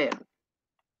 Vamos a ver.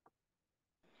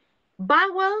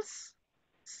 Vowels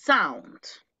sound.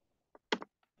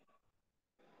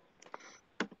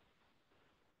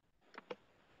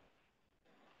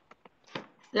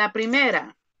 La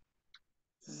primera.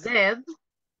 Did,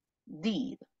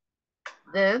 did.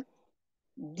 Did,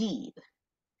 did.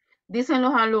 Dicen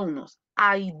los alumnos,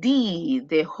 I did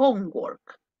the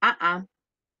homework.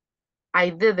 I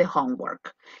did the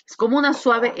homework. Es como una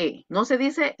suave E. No se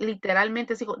dice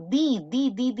literalmente así,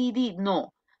 did.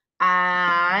 No.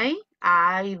 I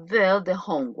did the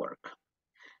homework.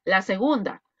 La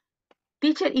segunda,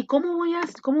 teacher, ¿y cómo voy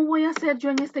a hacer yo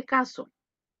en este caso?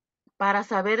 Para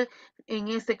saber, en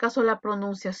este caso, la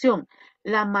pronunciación.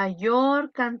 La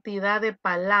mayor cantidad de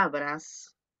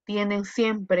palabras tienen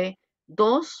siempre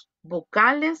 2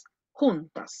 vocales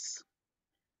juntas.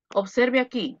 Observe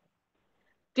aquí.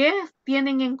 ¿Qué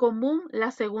tienen en común la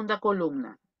segunda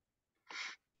columna?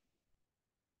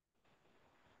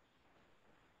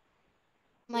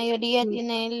 Mayoría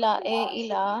tiene la E y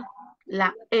la A.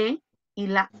 La E y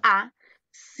la A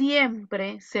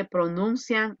siempre se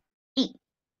pronuncian I.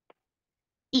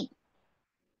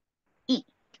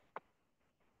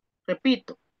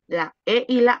 Repito, la E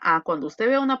y la A, cuando usted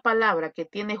ve una palabra que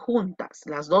tiene juntas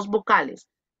las 2 vocales,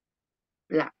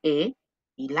 la E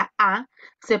y la A,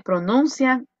 se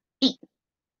pronuncian I.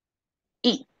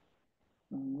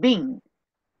 Bin,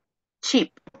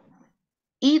 chip,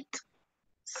 eat,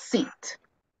 sit.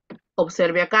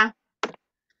 Observe acá.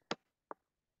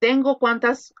 ¿Tengo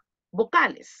cuántas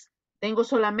vocales? Tengo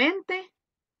solamente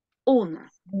una.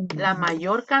 La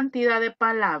mayor cantidad de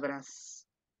palabras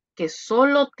que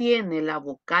solo tiene la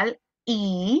vocal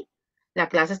I, la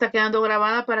clase está quedando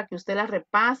grabada para que usted la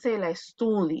repase, la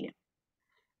estudie.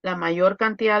 La mayor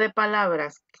cantidad de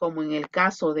palabras, como en el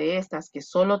caso de estas que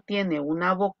solo tiene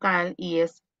una vocal y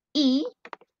es I,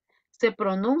 se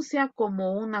pronuncia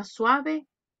como una suave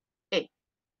E.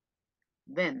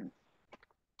 Then,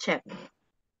 check,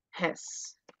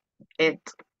 has, it,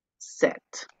 set.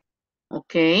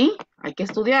 ¿Ok? Hay que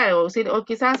estudiar o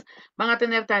quizás van a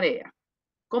tener tarea.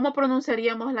 ¿Cómo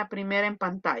pronunciaríamos la primera en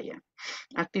pantalla?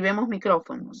 Activemos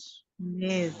micrófonos.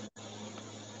 Yes.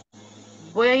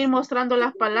 Voy a ir mostrando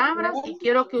las palabras y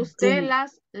quiero que usted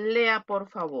las lea, por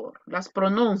favor. Las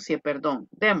pronuncie, perdón.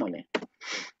 Démosle.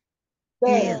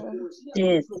 Dead.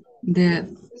 Dead. Dead.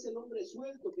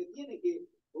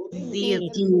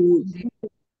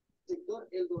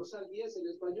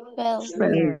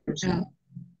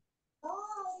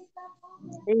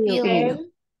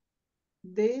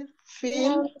 Did.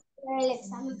 Fell.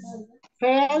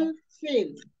 Fell.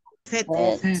 Did, feel,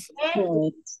 fell,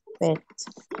 feel. Fet.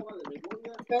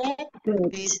 Fet.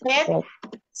 Pet.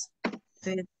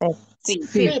 Fet. Feet.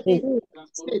 Fit.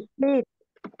 Feet.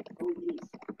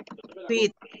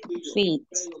 Fit. Feet.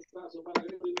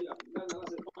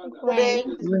 Green.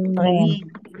 Green.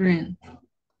 Green.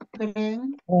 Green.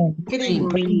 Green.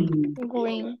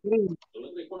 Green. Green.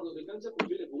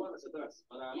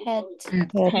 Head.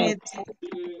 Head.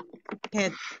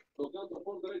 Head.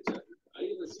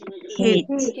 Hit.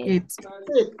 Hit.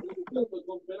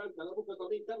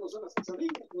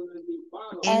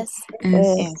 S.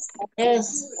 S. S.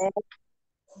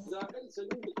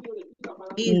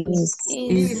 Is.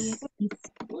 Is.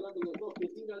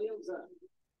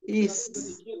 Is.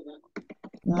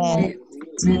 Met.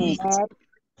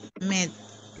 Met.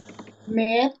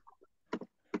 Met.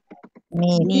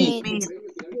 Meet. Meet.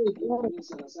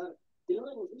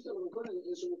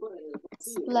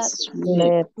 Slept.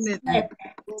 Slept. Slept.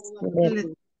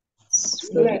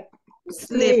 Sleep.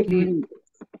 Sleep.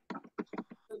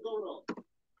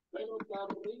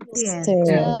 Sleep.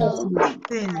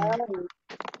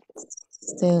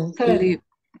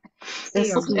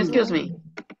 Excuse me.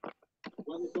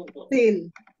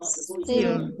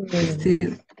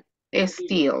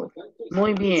 Still.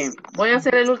 Muy bien. Voy a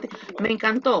hacer el último. Me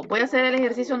encantó. Voy a hacer el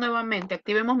ejercicio nuevamente.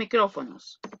 Activemos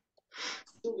micrófonos.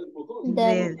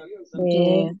 Del.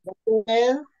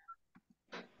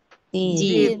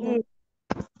 Did.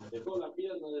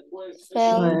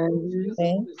 Fell.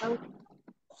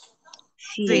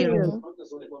 Feel.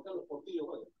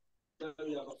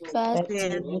 Fat.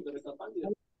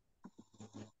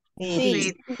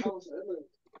 Feet.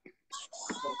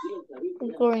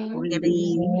 Green.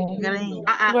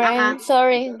 Green.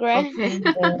 Sorry, green.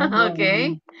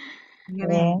 Okay.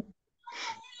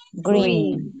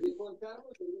 Green.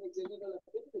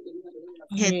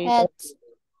 Hat.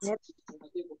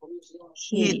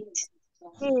 Heat.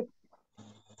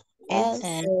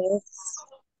 S.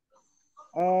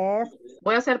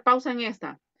 Voy a hacer pausa en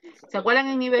esta. ¿Se acuerdan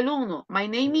en nivel 1? My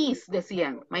name is,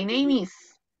 decían. My name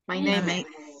is. My name is.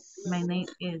 My name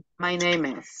is. My name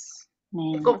is.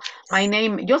 My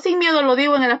name. Yo sin miedo lo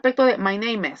digo en el aspecto de my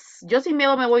name is. Yo sin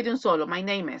miedo me voy de un solo. My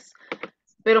name is.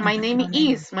 Pero my name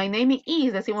is. My name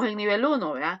is. Decimos en nivel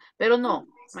 1, ¿verdad? Pero no.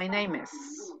 My name is.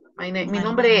 Mi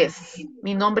nombre es.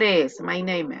 Mi nombre es. My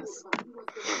name is.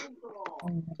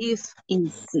 Is.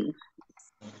 Easy.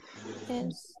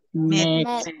 Yes.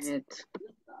 Met.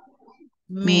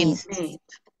 Meet.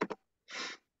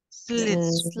 Sleep.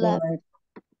 Slap.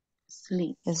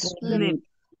 Sleep. Sleep.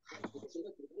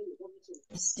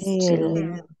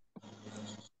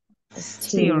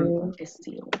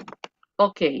 Still.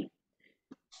 Ok.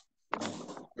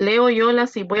 Leo yo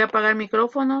y voy a apagar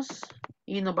micrófonos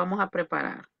y nos vamos a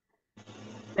preparar.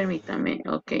 Permítame.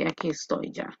 Ok, aquí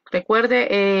estoy ya.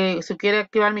 Recuerde, si quiere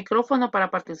activar el micrófono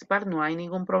para participar, no hay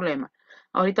ningún problema.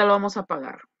 Ahorita lo vamos a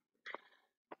apagar.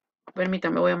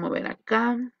 Permítame, voy a mover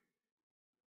acá.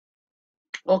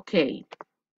 Ok.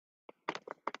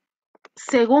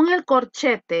 Según el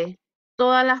corchete,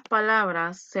 todas las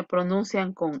palabras se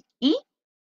pronuncian con I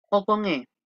o con E.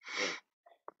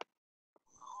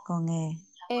 Con E.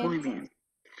 Muy bien.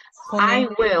 Con I E.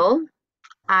 will.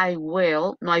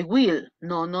 No, I will.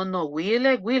 No. Will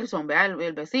es Wilson, ¿verdad?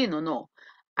 El vecino, no.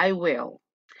 I will.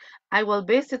 I will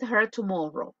visit her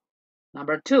tomorrow.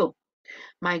 Number 2.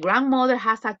 My grandmother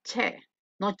has a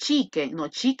no chicken. No,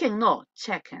 chicken, no.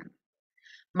 Chicken.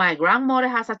 My grandmother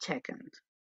has a chicken.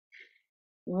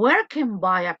 Where can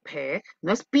buy a pig?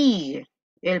 No es pig.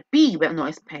 El pig, no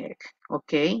es pig.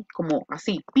 Ok, como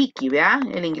así, picky, ¿verdad?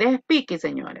 El inglés es picky,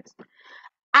 señores.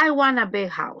 I want a big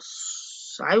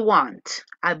house. I want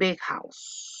a big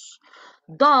house.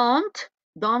 Don't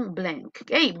blank.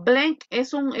 Hey, blank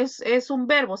es un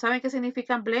verbo. ¿Saben qué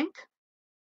significa blank?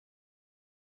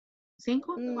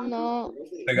 5, 4. No.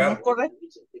 No correcto.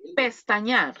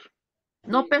 Pestañear.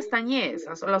 No pestañees,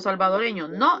 a los salvadoreños.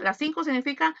 No, la 5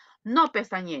 significa no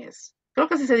pestañees. Creo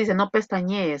que así se dice, no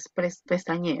pestañees,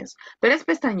 pestañees. Pero es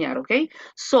pestañear, ¿ok?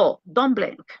 So, don't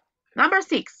blank. Number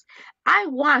 6. I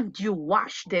want you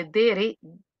wash the dirty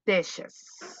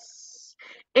dishes.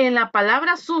 En la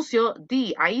palabra sucio,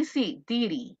 ahí sí,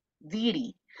 dirty,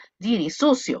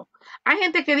 sucio. Hay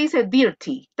gente que dice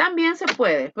dirty, también se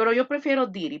puede, pero yo prefiero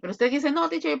dirty. Pero usted dice, no,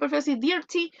 teacher, yo prefiero decir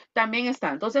dirty, también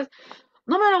está. Entonces,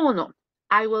 número 1,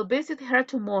 I will visit her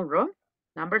tomorrow.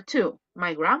 Number 2,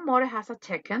 my grandmother has a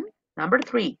chicken. Number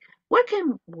 3, where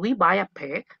can we buy a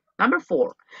pig? Number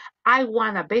 4, I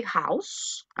want a big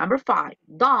house. Number 5,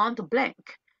 don't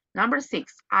blank. Number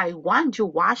 6, I want you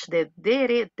wash the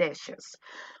dirty dishes.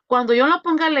 Cuando yo lo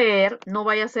ponga a leer, no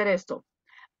vaya a hacer esto.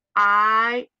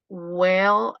 I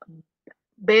will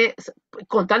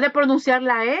con tal de pronunciar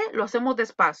la E, lo hacemos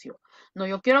despacio. No,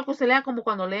 yo quiero que usted lea como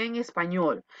cuando lee en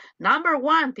español. Number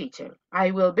 1, teacher,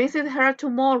 I will visit her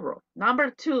tomorrow.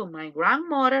 Number 2, my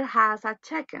grandmother has a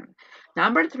chicken.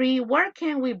 Number 3, where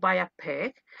can we buy a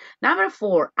pig? Number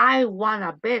 4, I want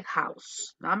a big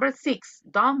house. Number 6,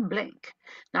 don't blink.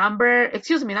 Number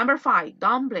 5,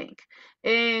 don't blink.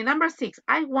 Number 6,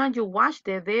 I want you wash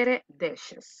the dirty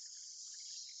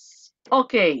dishes.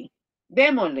 Ok.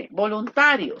 Démosle,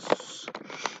 voluntarios.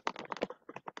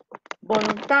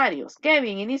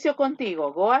 Kevin, inicio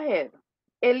contigo. Go ahead.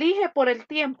 Elige por el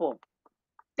tiempo.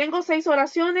 Tengo 6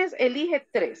 oraciones, elige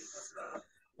 3.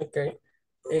 Ok.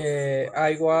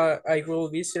 I will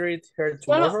visit her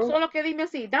tomorrow. Solo que dime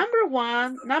así. Number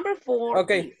 1, number 4.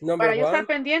 Ok, number para yo 1. estar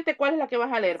pendiente, ¿cuál es la que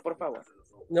vas a leer, por favor?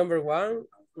 Number 1,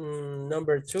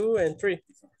 number 2, and 3.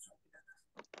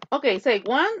 Ok, say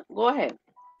 1, go ahead.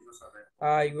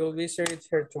 I will visit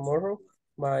her tomorrow.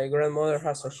 My grandmother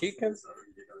has a chicken.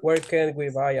 Where can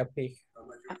we buy a pig?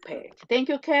 A peg. Thank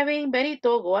you, Kevin.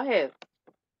 Benito, go ahead.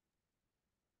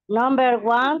 Number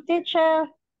 1, teacher.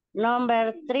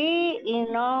 Number 3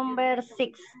 and number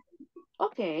 6.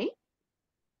 Okay.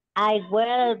 I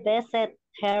will visit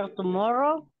her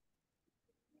tomorrow.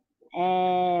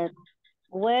 Where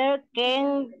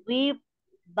can we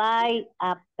buy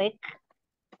a pig?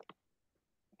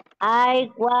 I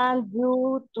want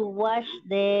you to wash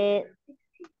the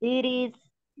dishes.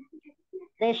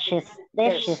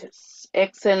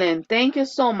 Excellent. Thank you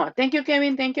so much. Thank you,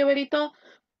 Kevin. Thank you, Benito.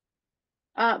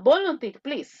 Volunteer,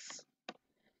 please.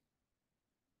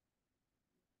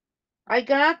 I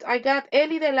got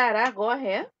Eli de Lara. Go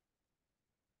ahead.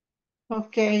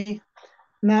 Okay.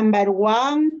 Number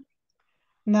 1,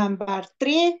 number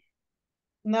 3,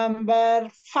 number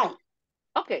 5.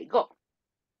 Okay, go.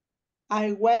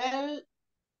 I will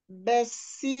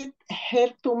visit her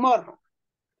tomorrow.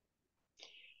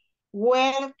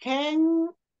 Where can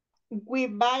we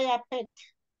buy a pet?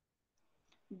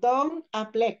 Don't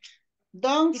blank.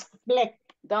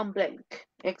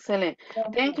 Excellent.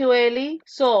 Thank you, Eli.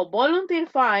 So, volunteer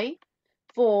 5,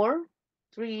 4,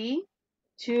 3,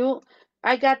 2.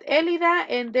 I got Elida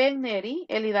and then Neri.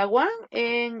 Elida 1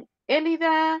 and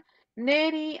Elida,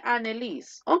 Neri, and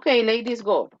Elise. Okay, ladies,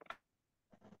 go.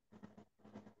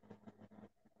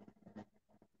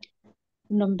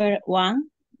 Number 1,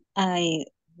 I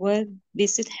will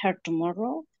visit her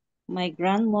tomorrow. My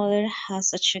grandmother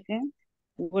has a chicken.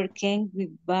 Where can we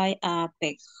buy a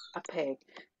pig? A pig.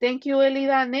 Thank you,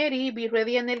 Elida. Neri, be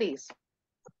ready, Annelise.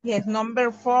 Yes,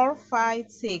 number 4,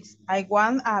 5, 6. I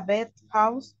want a bed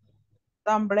house.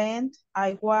 Don't blend.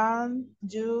 I want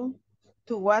you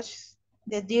to wash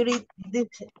the dirty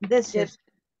dishes.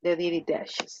 The dirty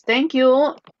dishes. Thank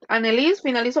you. Annelise,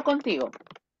 finalizo contigo.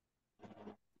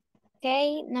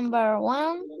 Okay, number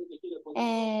 1,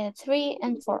 3,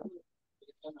 and 4.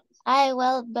 I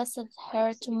will visit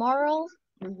her tomorrow.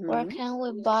 Where can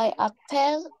we buy a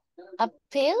pill,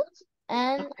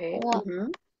 and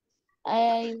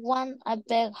I want a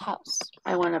big house.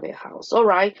 I want a big house. All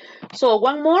right. So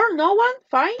one more, no one?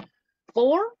 5,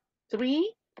 4,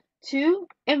 3, 2,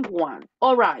 and 1.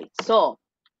 All right. So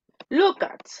look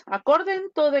at, according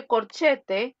to the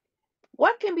corchete,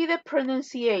 what can be the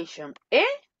pronunciation? E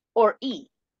or E?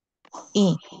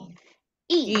 E.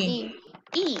 E.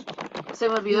 E. Se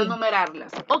me olvidó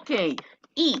enumerarlas. Ok.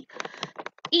 E.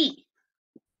 E.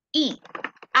 E.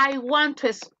 I want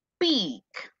to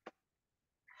speak.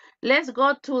 Let's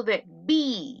go to the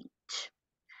beach.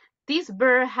 This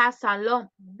bird has a long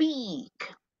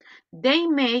beak. They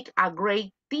make a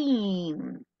great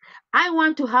team. I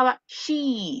want to have a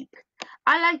sheep.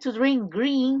 I like to drink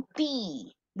green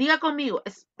tea. Diga conmigo,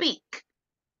 speak.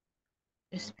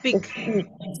 Speak. Beach.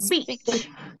 Speak.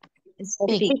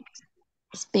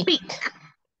 Speak. Speak.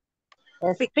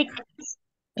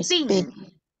 Speak.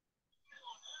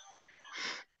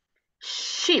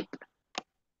 Sheep.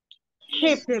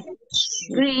 Sheep.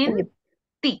 Green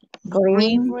tea.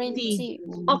 Green tea.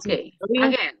 Okay,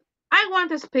 again, I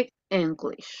want to speak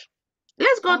English.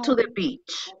 Let's go to the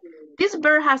beach. This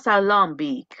bird has a long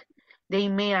beak. They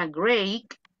made a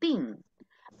great team.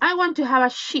 I want to have a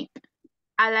sheep.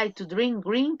 I like to drink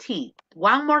green tea.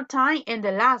 One more time and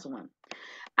the last one.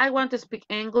 I want to speak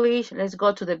English. Let's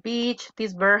go to the beach.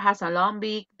 This bird has a long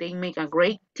beak. They make a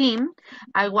great team.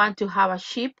 I want to have a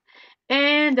sheep.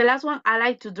 And the last one, I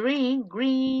like to drink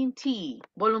green tea.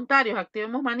 Voluntarios,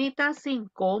 activemos manitas. 5,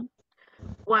 4,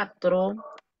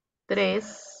 3, 2,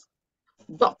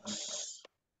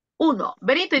 1.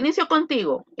 Benito, inicio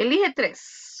contigo. Elige 3.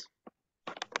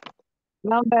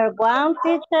 Number 1,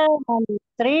 teacher. Number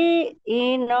 3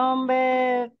 and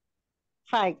number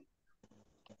 5.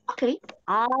 Okay.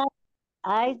 I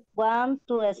want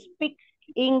to speak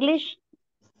English.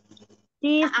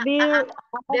 This beer.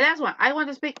 The last one. I want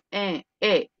to speak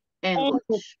English.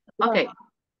 Okay.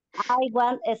 I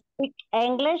want to speak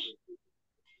English.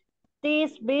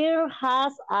 This beer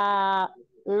has a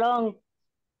long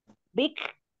beak.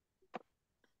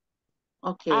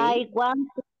 Okay. I want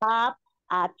to have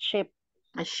a sheep.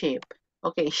 A sheep.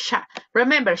 Okay.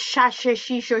 Remember, she,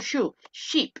 shu.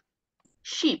 Sheep.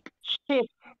 Sheep. Sheep.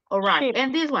 All right. Sheep.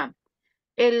 And this one.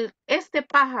 Este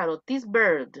pájaro, this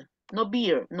bird. No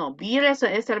beer. No, beer es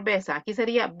cerveza. Aquí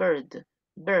sería bird.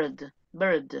 Bird.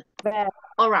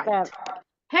 All right.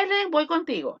 Helen, voy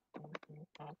contigo.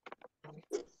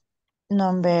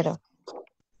 Number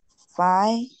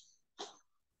 5.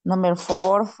 Number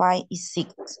 4, 5, and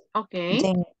 6. Okay.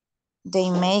 They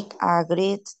make a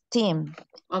great team.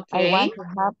 Okay. I want to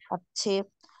have a sheep.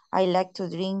 I like to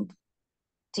drink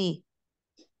tea.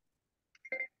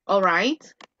 All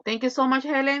right. Thank you so much,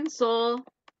 Helen. So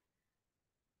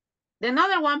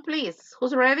Another one, please.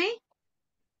 Who's ready?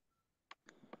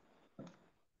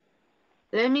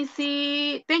 Let me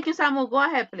see. Thank you, Samu. Go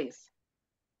ahead, please.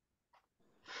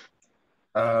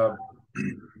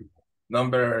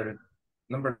 Number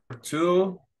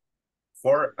 2,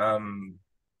 4, and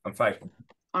 5.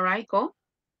 All right, go.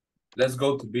 Let's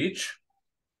go to beach.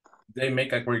 They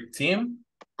make a great team.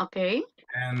 Okay.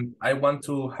 And I want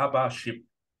to have a ship.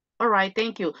 All right,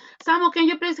 thank you. Samu, can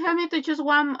you please help me to choose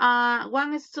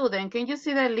one student? Can you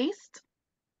see the list?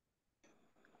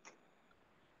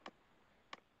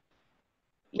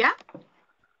 Yeah?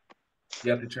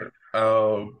 Yeah, teacher.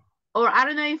 Or I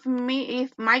don't know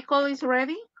if Michael is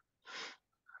ready.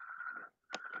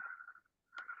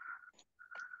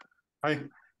 Hi.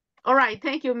 All right,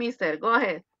 thank you, mister. Go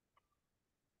ahead.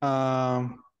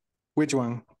 Which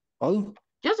one? All?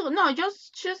 Just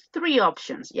 3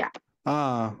 options. Yeah.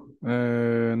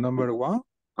 Number 1.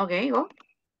 Okay, go.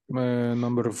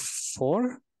 Number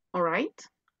 4. All right.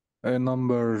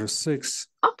 Number 6.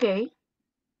 Okay.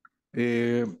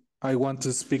 I want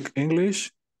to speak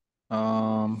English.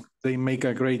 They make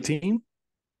a great team.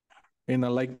 And I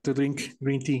like to drink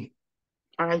green tea.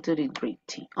 I like to drink green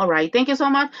tea. All right, thank you so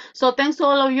much. So thanks to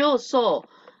all of you. So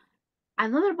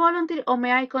another volunteer, or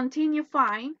may I continue?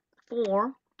 Fine.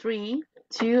 4, 3,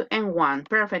 2, and 1.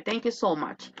 Perfect. Thank you so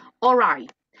much. All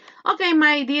right. Okay,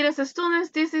 my dearest students,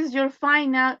 this is your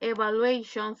final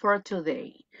evaluation for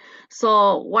today.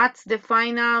 So what's the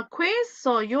final quiz?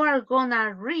 So you are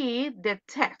gonna read the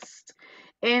text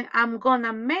and I'm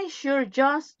gonna measure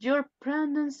just your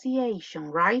pronunciation,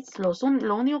 right? Lo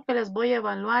único que les voy a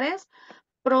evaluar es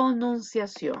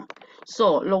pronunciación.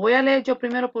 So, lo voy a leer yo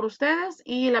primero por ustedes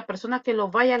y la persona que lo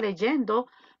vaya leyendo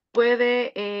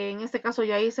puede, en este caso,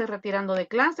 ya irse retirando de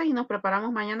clases y nos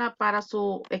preparamos mañana para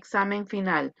su examen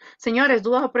final. Señores,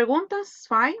 ¿dudas o preguntas?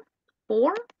 5,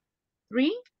 4,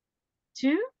 3,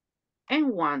 2,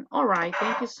 and 1. All right,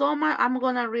 thank you so much. I'm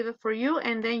going to read it for you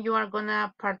and then you are going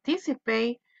to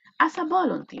participate as a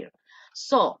volunteer.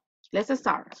 So, let's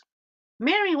start.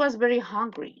 Mary was very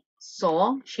hungry,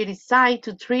 so she decided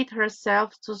to treat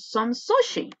herself to some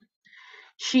sushi.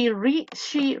 She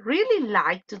really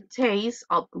liked the taste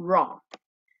of raw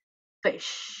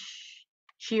fish.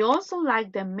 She also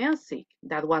liked the music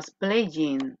that was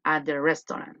playing at the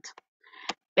restaurant.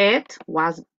 It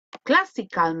was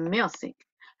classical music,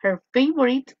 her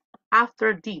favorite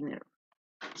after dinner.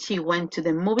 She went to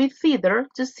the movie theater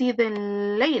to see the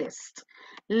latest,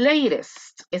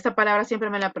 esta palabra siempre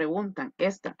me la preguntan,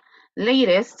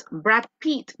 latest Brad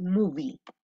Pitt movie.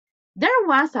 There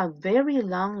was a very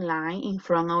long line in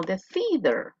front of the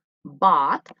theater,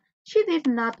 but she did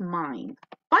not mind.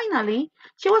 Finally,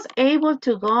 she was able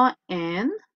to go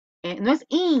in, no es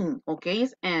in, ok,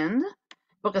 es and,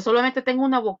 porque solamente tengo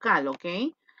una vocal,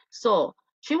 ok. So,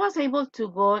 she was able to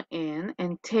go in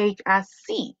and take a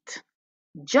seat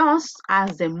just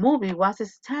as the movie was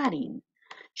starting.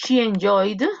 She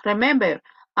enjoyed, remember,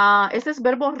 este es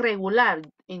verbo regular,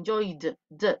 enjoyed,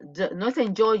 no es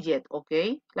enjoy yet,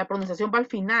 ¿ok? La pronunciación va al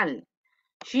final.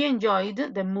 She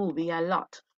enjoyed the movie a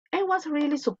lot and was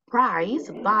really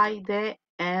surprised by the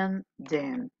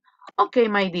ending. Okay,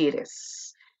 my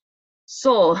dearest.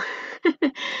 So,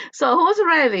 so who's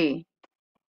ready?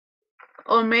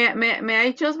 Or may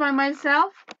I choose by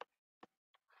myself?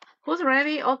 Who's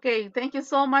ready? Okay, thank you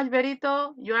so much,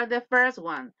 Berito. You are the first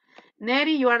one.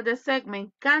 Neri, you are the second. Me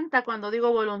encanta cuando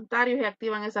digo voluntarios y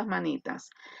activan esas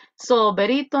manitas. So,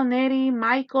 Berito, Neri,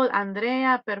 Michael,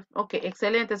 Andrea. Okay,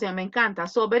 excelente, sí, me encanta.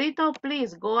 So, Berito,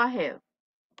 please, go ahead.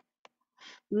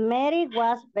 Mary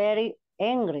was very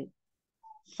angry,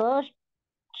 so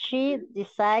she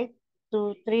decided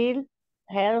to treat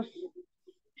herself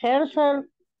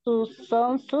to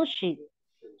some sushi.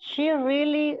 She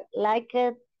really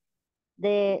liked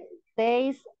the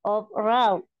taste of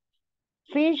raw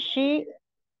fish. She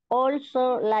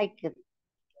also liked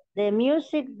the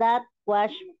music that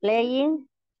was playing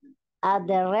at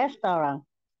the restaurant.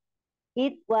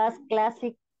 It was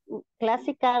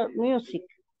classical music.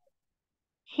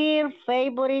 Her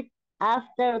favorite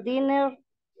after dinner.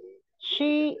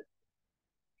 She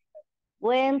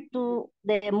went to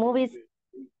the movie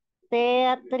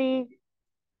theater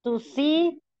to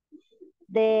see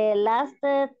the last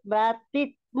Brad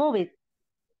Pitt movie.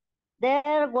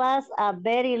 There was a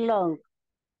very long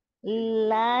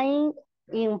line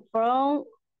in front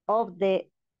of the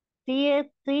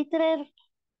theater,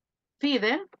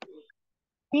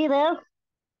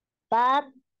 but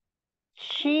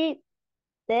she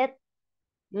did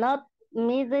not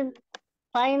miss it.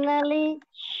 Finally,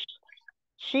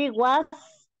 she was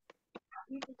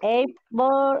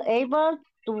able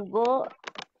to go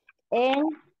in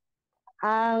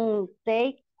and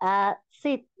take a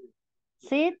seat.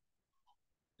 Sit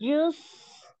just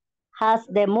as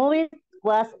the movie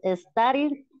was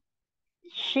starting.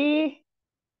 She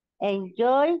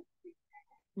enjoyed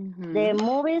the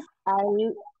movies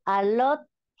a lot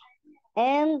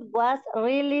and was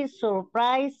really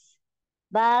surprised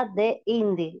by the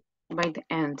ending. By the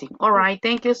ending. All right.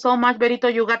 Thank you so much,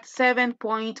 Berito. You got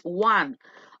 7.1.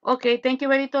 Okay. Thank you,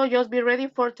 Berito. Just be ready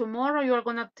for tomorrow. You're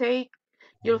going to take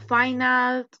your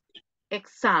final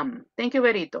exam. Thank you,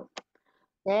 Berito.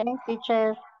 Thanks,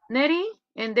 teacher. Neri,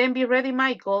 and then be ready,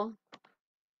 Michael.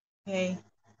 Okay.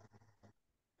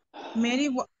 Mary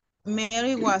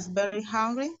was very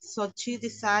hungry, so she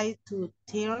decided to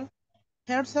treat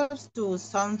herself to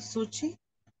some sushi.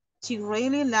 She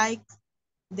really liked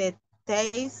the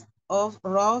taste of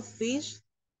raw fish.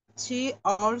 She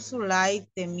also liked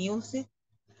the music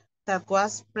that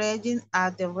was playing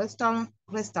at the restaurant.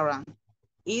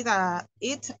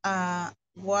 It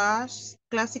was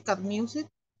classical music,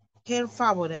 her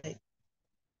favorite.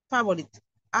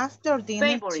 After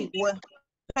dinner,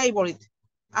 favorite.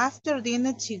 After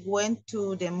dinner, she went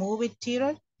to the movie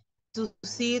theater to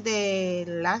see the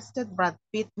last Brad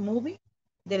Pitt movie.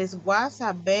 There was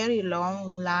a very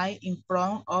long line in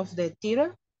front of the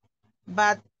theater,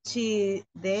 but she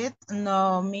did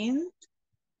not mind.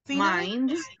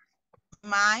 Finally,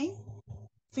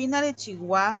 she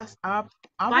was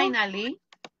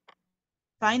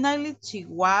Finally, she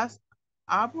was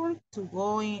able to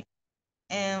go in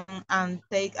and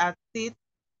take a seat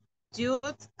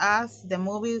just as the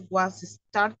movie was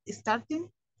starting.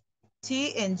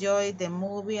 She enjoyed the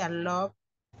movie a lot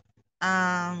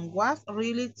and was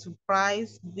really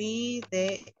surprised by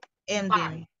the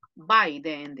ending. By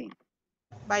the ending.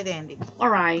 By the ending. All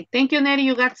right. Thank you, Neri.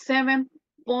 You got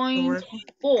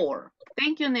 7.4.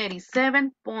 Thank you, Neri.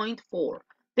 7.4.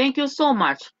 Thank you so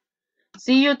much.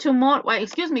 See you tomorrow. Well,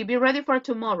 excuse me. Be ready for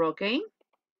tomorrow, okay?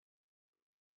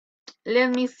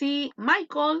 Let me see.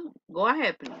 Michael, go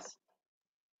ahead, please.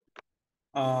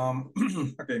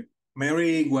 Okay.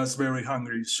 Mary was very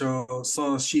hungry,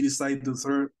 so she decided to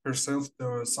throw herself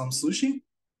to some sushi.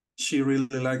 She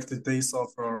really liked the taste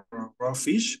of raw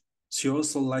fish. She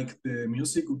also liked the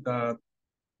music that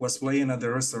was playing at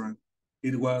the restaurant.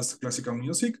 It was classical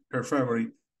music, her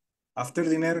favorite. After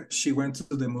dinner, she went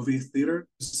to the movie theater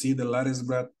to see the latest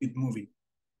Brad Pitt movie.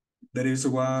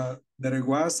 There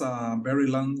was a very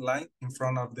long line in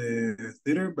front of the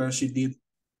theater, but she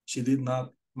did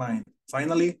not mind.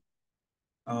 Finally,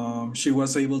 she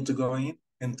was able to go in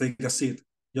and take a seat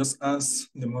just as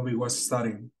the movie was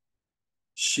starting.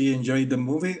 She enjoyed the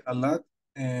movie a lot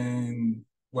and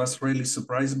was really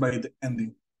surprised by the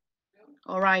ending.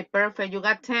 All right, perfect. You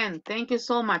got 10. Thank you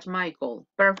so much, Michael.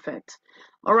 Perfect.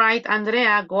 All right,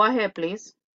 Andrea, go ahead,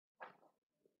 please.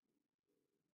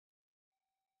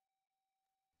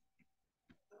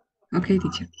 Okay,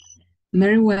 teacher.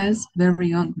 Mary was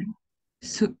very hungry,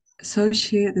 so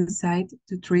she decided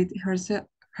to treat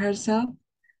herself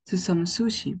to some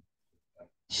sushi.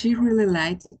 She really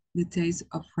liked the taste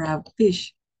of raw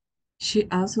fish. She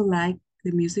also liked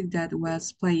the music that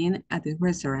was playing at the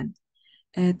restaurant,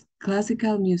 and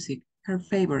classical music, her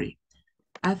favorite.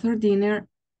 After dinner,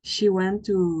 she went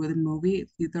to the movie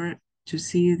theater to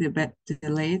see the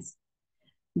latest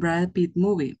Brad Pitt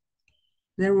movie.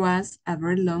 There was a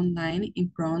very long line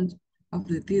in front of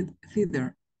the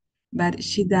theater, but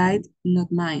she did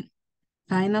not mind.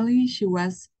 Finally, she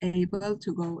was able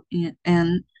to go in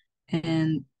and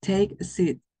take a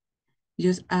seat.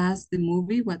 Just as the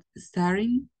movie was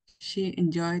starting, she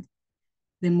enjoyed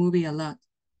the movie a lot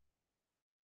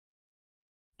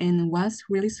and was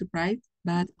really surprised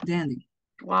by the ending.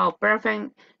 Wow,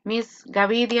 perfect. Miss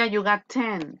Gavidia, you got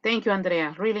 10. Thank you,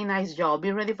 Andrea. Really nice job.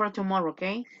 Be ready for tomorrow,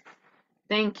 okay?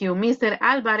 Thank you. Mr.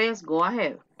 Alvarez, go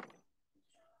ahead.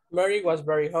 Mary was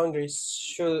very hungry,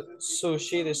 so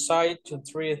she decided to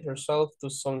treat herself to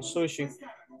some sushi.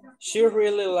 She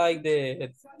really liked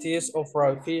the taste of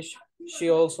raw fish.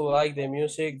 She also liked the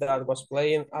music that was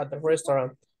playing at the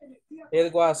restaurant.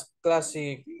 It was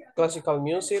classical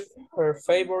music, her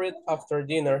favorite. After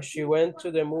dinner. She went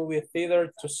to the movie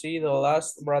theater to see the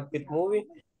last Brad Pitt movie.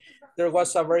 There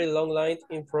was a very long line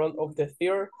in front of the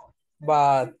theater,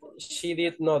 but she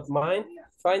did not mind.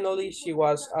 Finally, she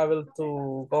was able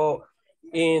to go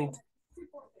in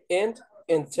and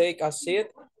take a seat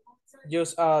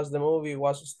just as the movie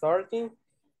was starting.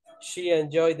 She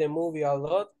enjoyed the movie a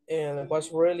lot and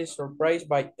was really surprised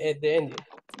by the ending.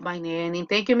 By the ending.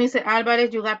 Thank you, Mr.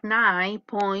 Alvarez. You got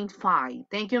 9.5.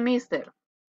 Thank you, Mr.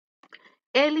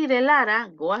 Eli de Lara,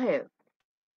 go ahead.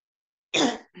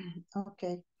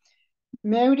 Okay.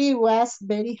 Mary was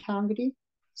very hungry,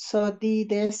 so they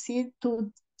decided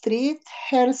to treat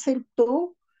herself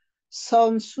to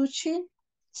some sushi.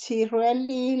 She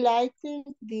really liked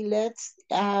the legs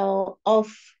of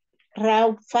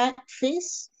raw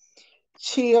fish.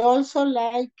 She also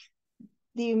liked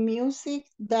the music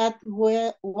that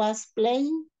was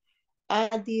playing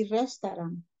at the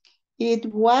restaurant. It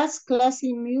was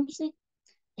classic music,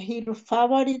 her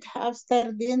favorite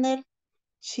after dinner.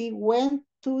 She went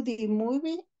to the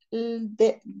movie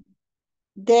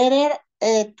there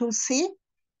to see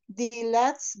the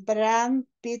last Brad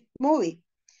Pitt movie.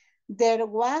 There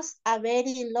was a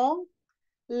very long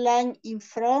line in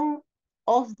front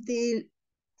of the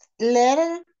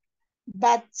letter,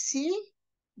 but she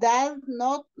did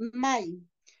not mind.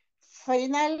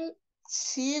 Finally,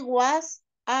 she was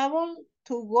able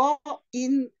to go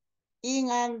in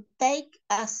and take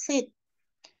a seat.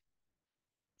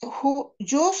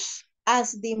 Just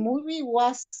as the movie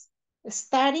was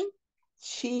starting,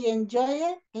 she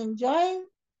enjoyed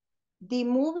the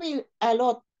movie a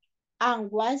lot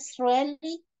and was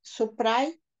really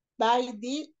surprised by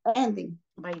the ending.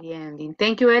 By the ending.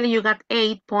 Thank you, Ellie. You got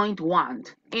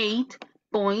 8.1.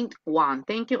 8.1.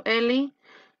 Thank you, Ellie.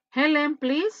 Helen,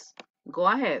 please go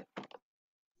ahead.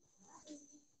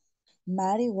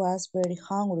 Mary was very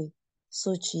hungry,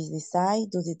 so she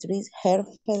decided to treat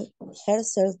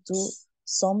herself to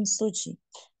some sushi.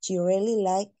 She really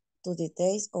liked the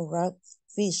taste of raw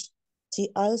fish. She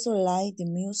also liked the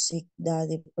music that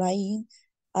they playing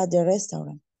at the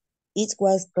restaurant. It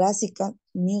was classical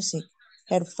music.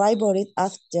 Her favorite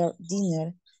after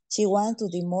dinner. She went to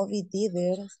the movie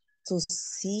theater to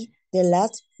see the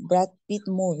last Brad Pitt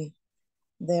movie.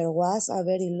 There was a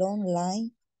very long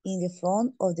line in the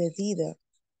front of the theater,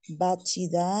 but she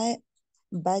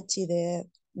did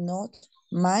not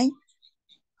mind.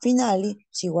 Finally,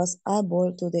 she was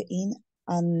able to get in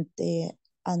and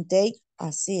take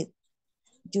a seat.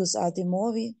 Just as the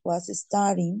movie was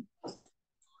starting,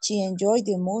 she enjoyed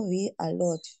the movie a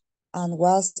lot and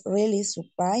was really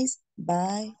surprised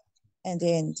by the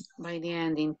ending. By the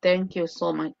ending. Thank you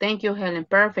so much. Thank you, Helen.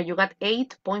 Perfect. You got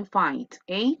 8.5.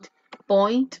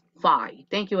 8.5.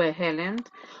 Thank you, Helen.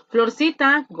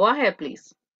 Florcita, go ahead,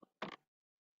 please.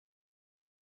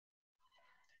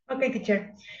 Okay,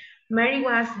 teacher. Mary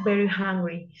was very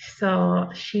hungry, so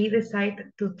she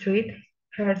decided to treat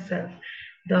herself.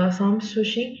 Though some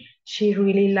sushi, she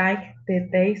really liked the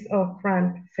taste of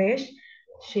fried fish.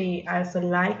 She also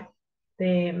liked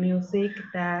the music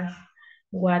that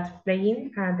was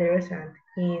playing at the restaurant.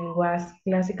 It was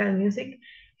classical music,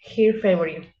 her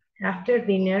favorite. After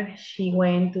dinner, she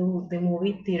went to the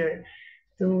movie theater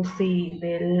to see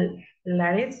the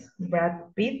latest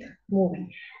Brad Pitt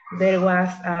movie. There was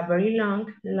a very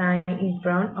long line in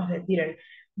front of the theater,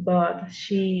 but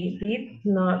she did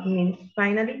not mean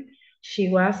finally she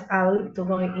was able to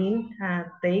go in and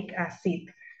take a seat.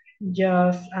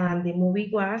 Just and the movie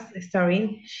was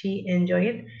starting, she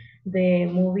enjoyed the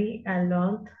movie a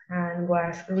lot and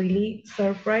was really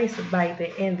surprised by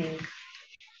the ending.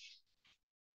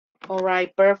 All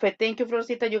right, perfect. Thank you,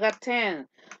 Florcita. You got 10.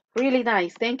 Really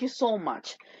nice. Thank you so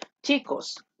much.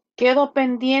 Chicos, quedo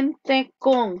pendiente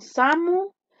con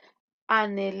solo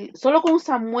con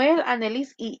Samuel,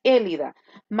 Anelis y Élida.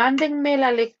 Mándenme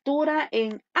la lectura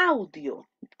en audio.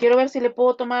 Quiero ver si le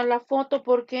puedo tomar la foto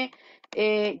porque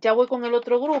ya voy con el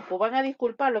otro grupo. Van a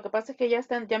disculpar, lo que pasa es que ya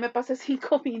me pasé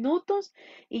 5 minutos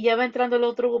y ya va entrando el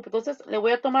otro grupo. Entonces, le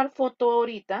voy a tomar foto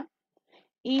ahorita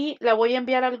y la voy a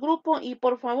enviar al grupo y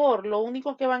por favor, lo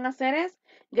único que van a hacer es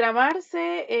grabar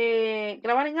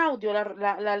en audio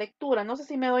la lectura. No sé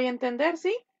si me doy a entender,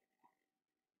 ¿sí?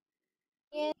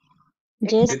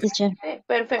 Yes, teacher.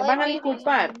 Perfecto, van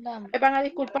a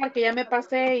disculpar que ya me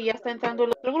pasé y ya está entrando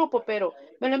el otro grupo, pero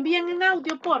me lo envían en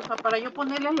audio, porfa, para yo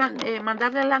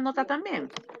mandarles la nota también.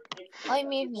 Hoy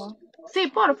mismo. Sí,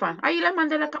 porfa, ahí les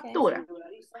mandé la captura.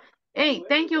 Hey,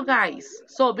 thank you guys.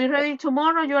 So be ready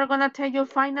tomorrow. You are going to take your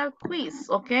final quiz,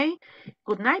 okay?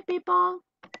 Good night, people.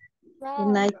 Good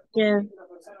night, teacher.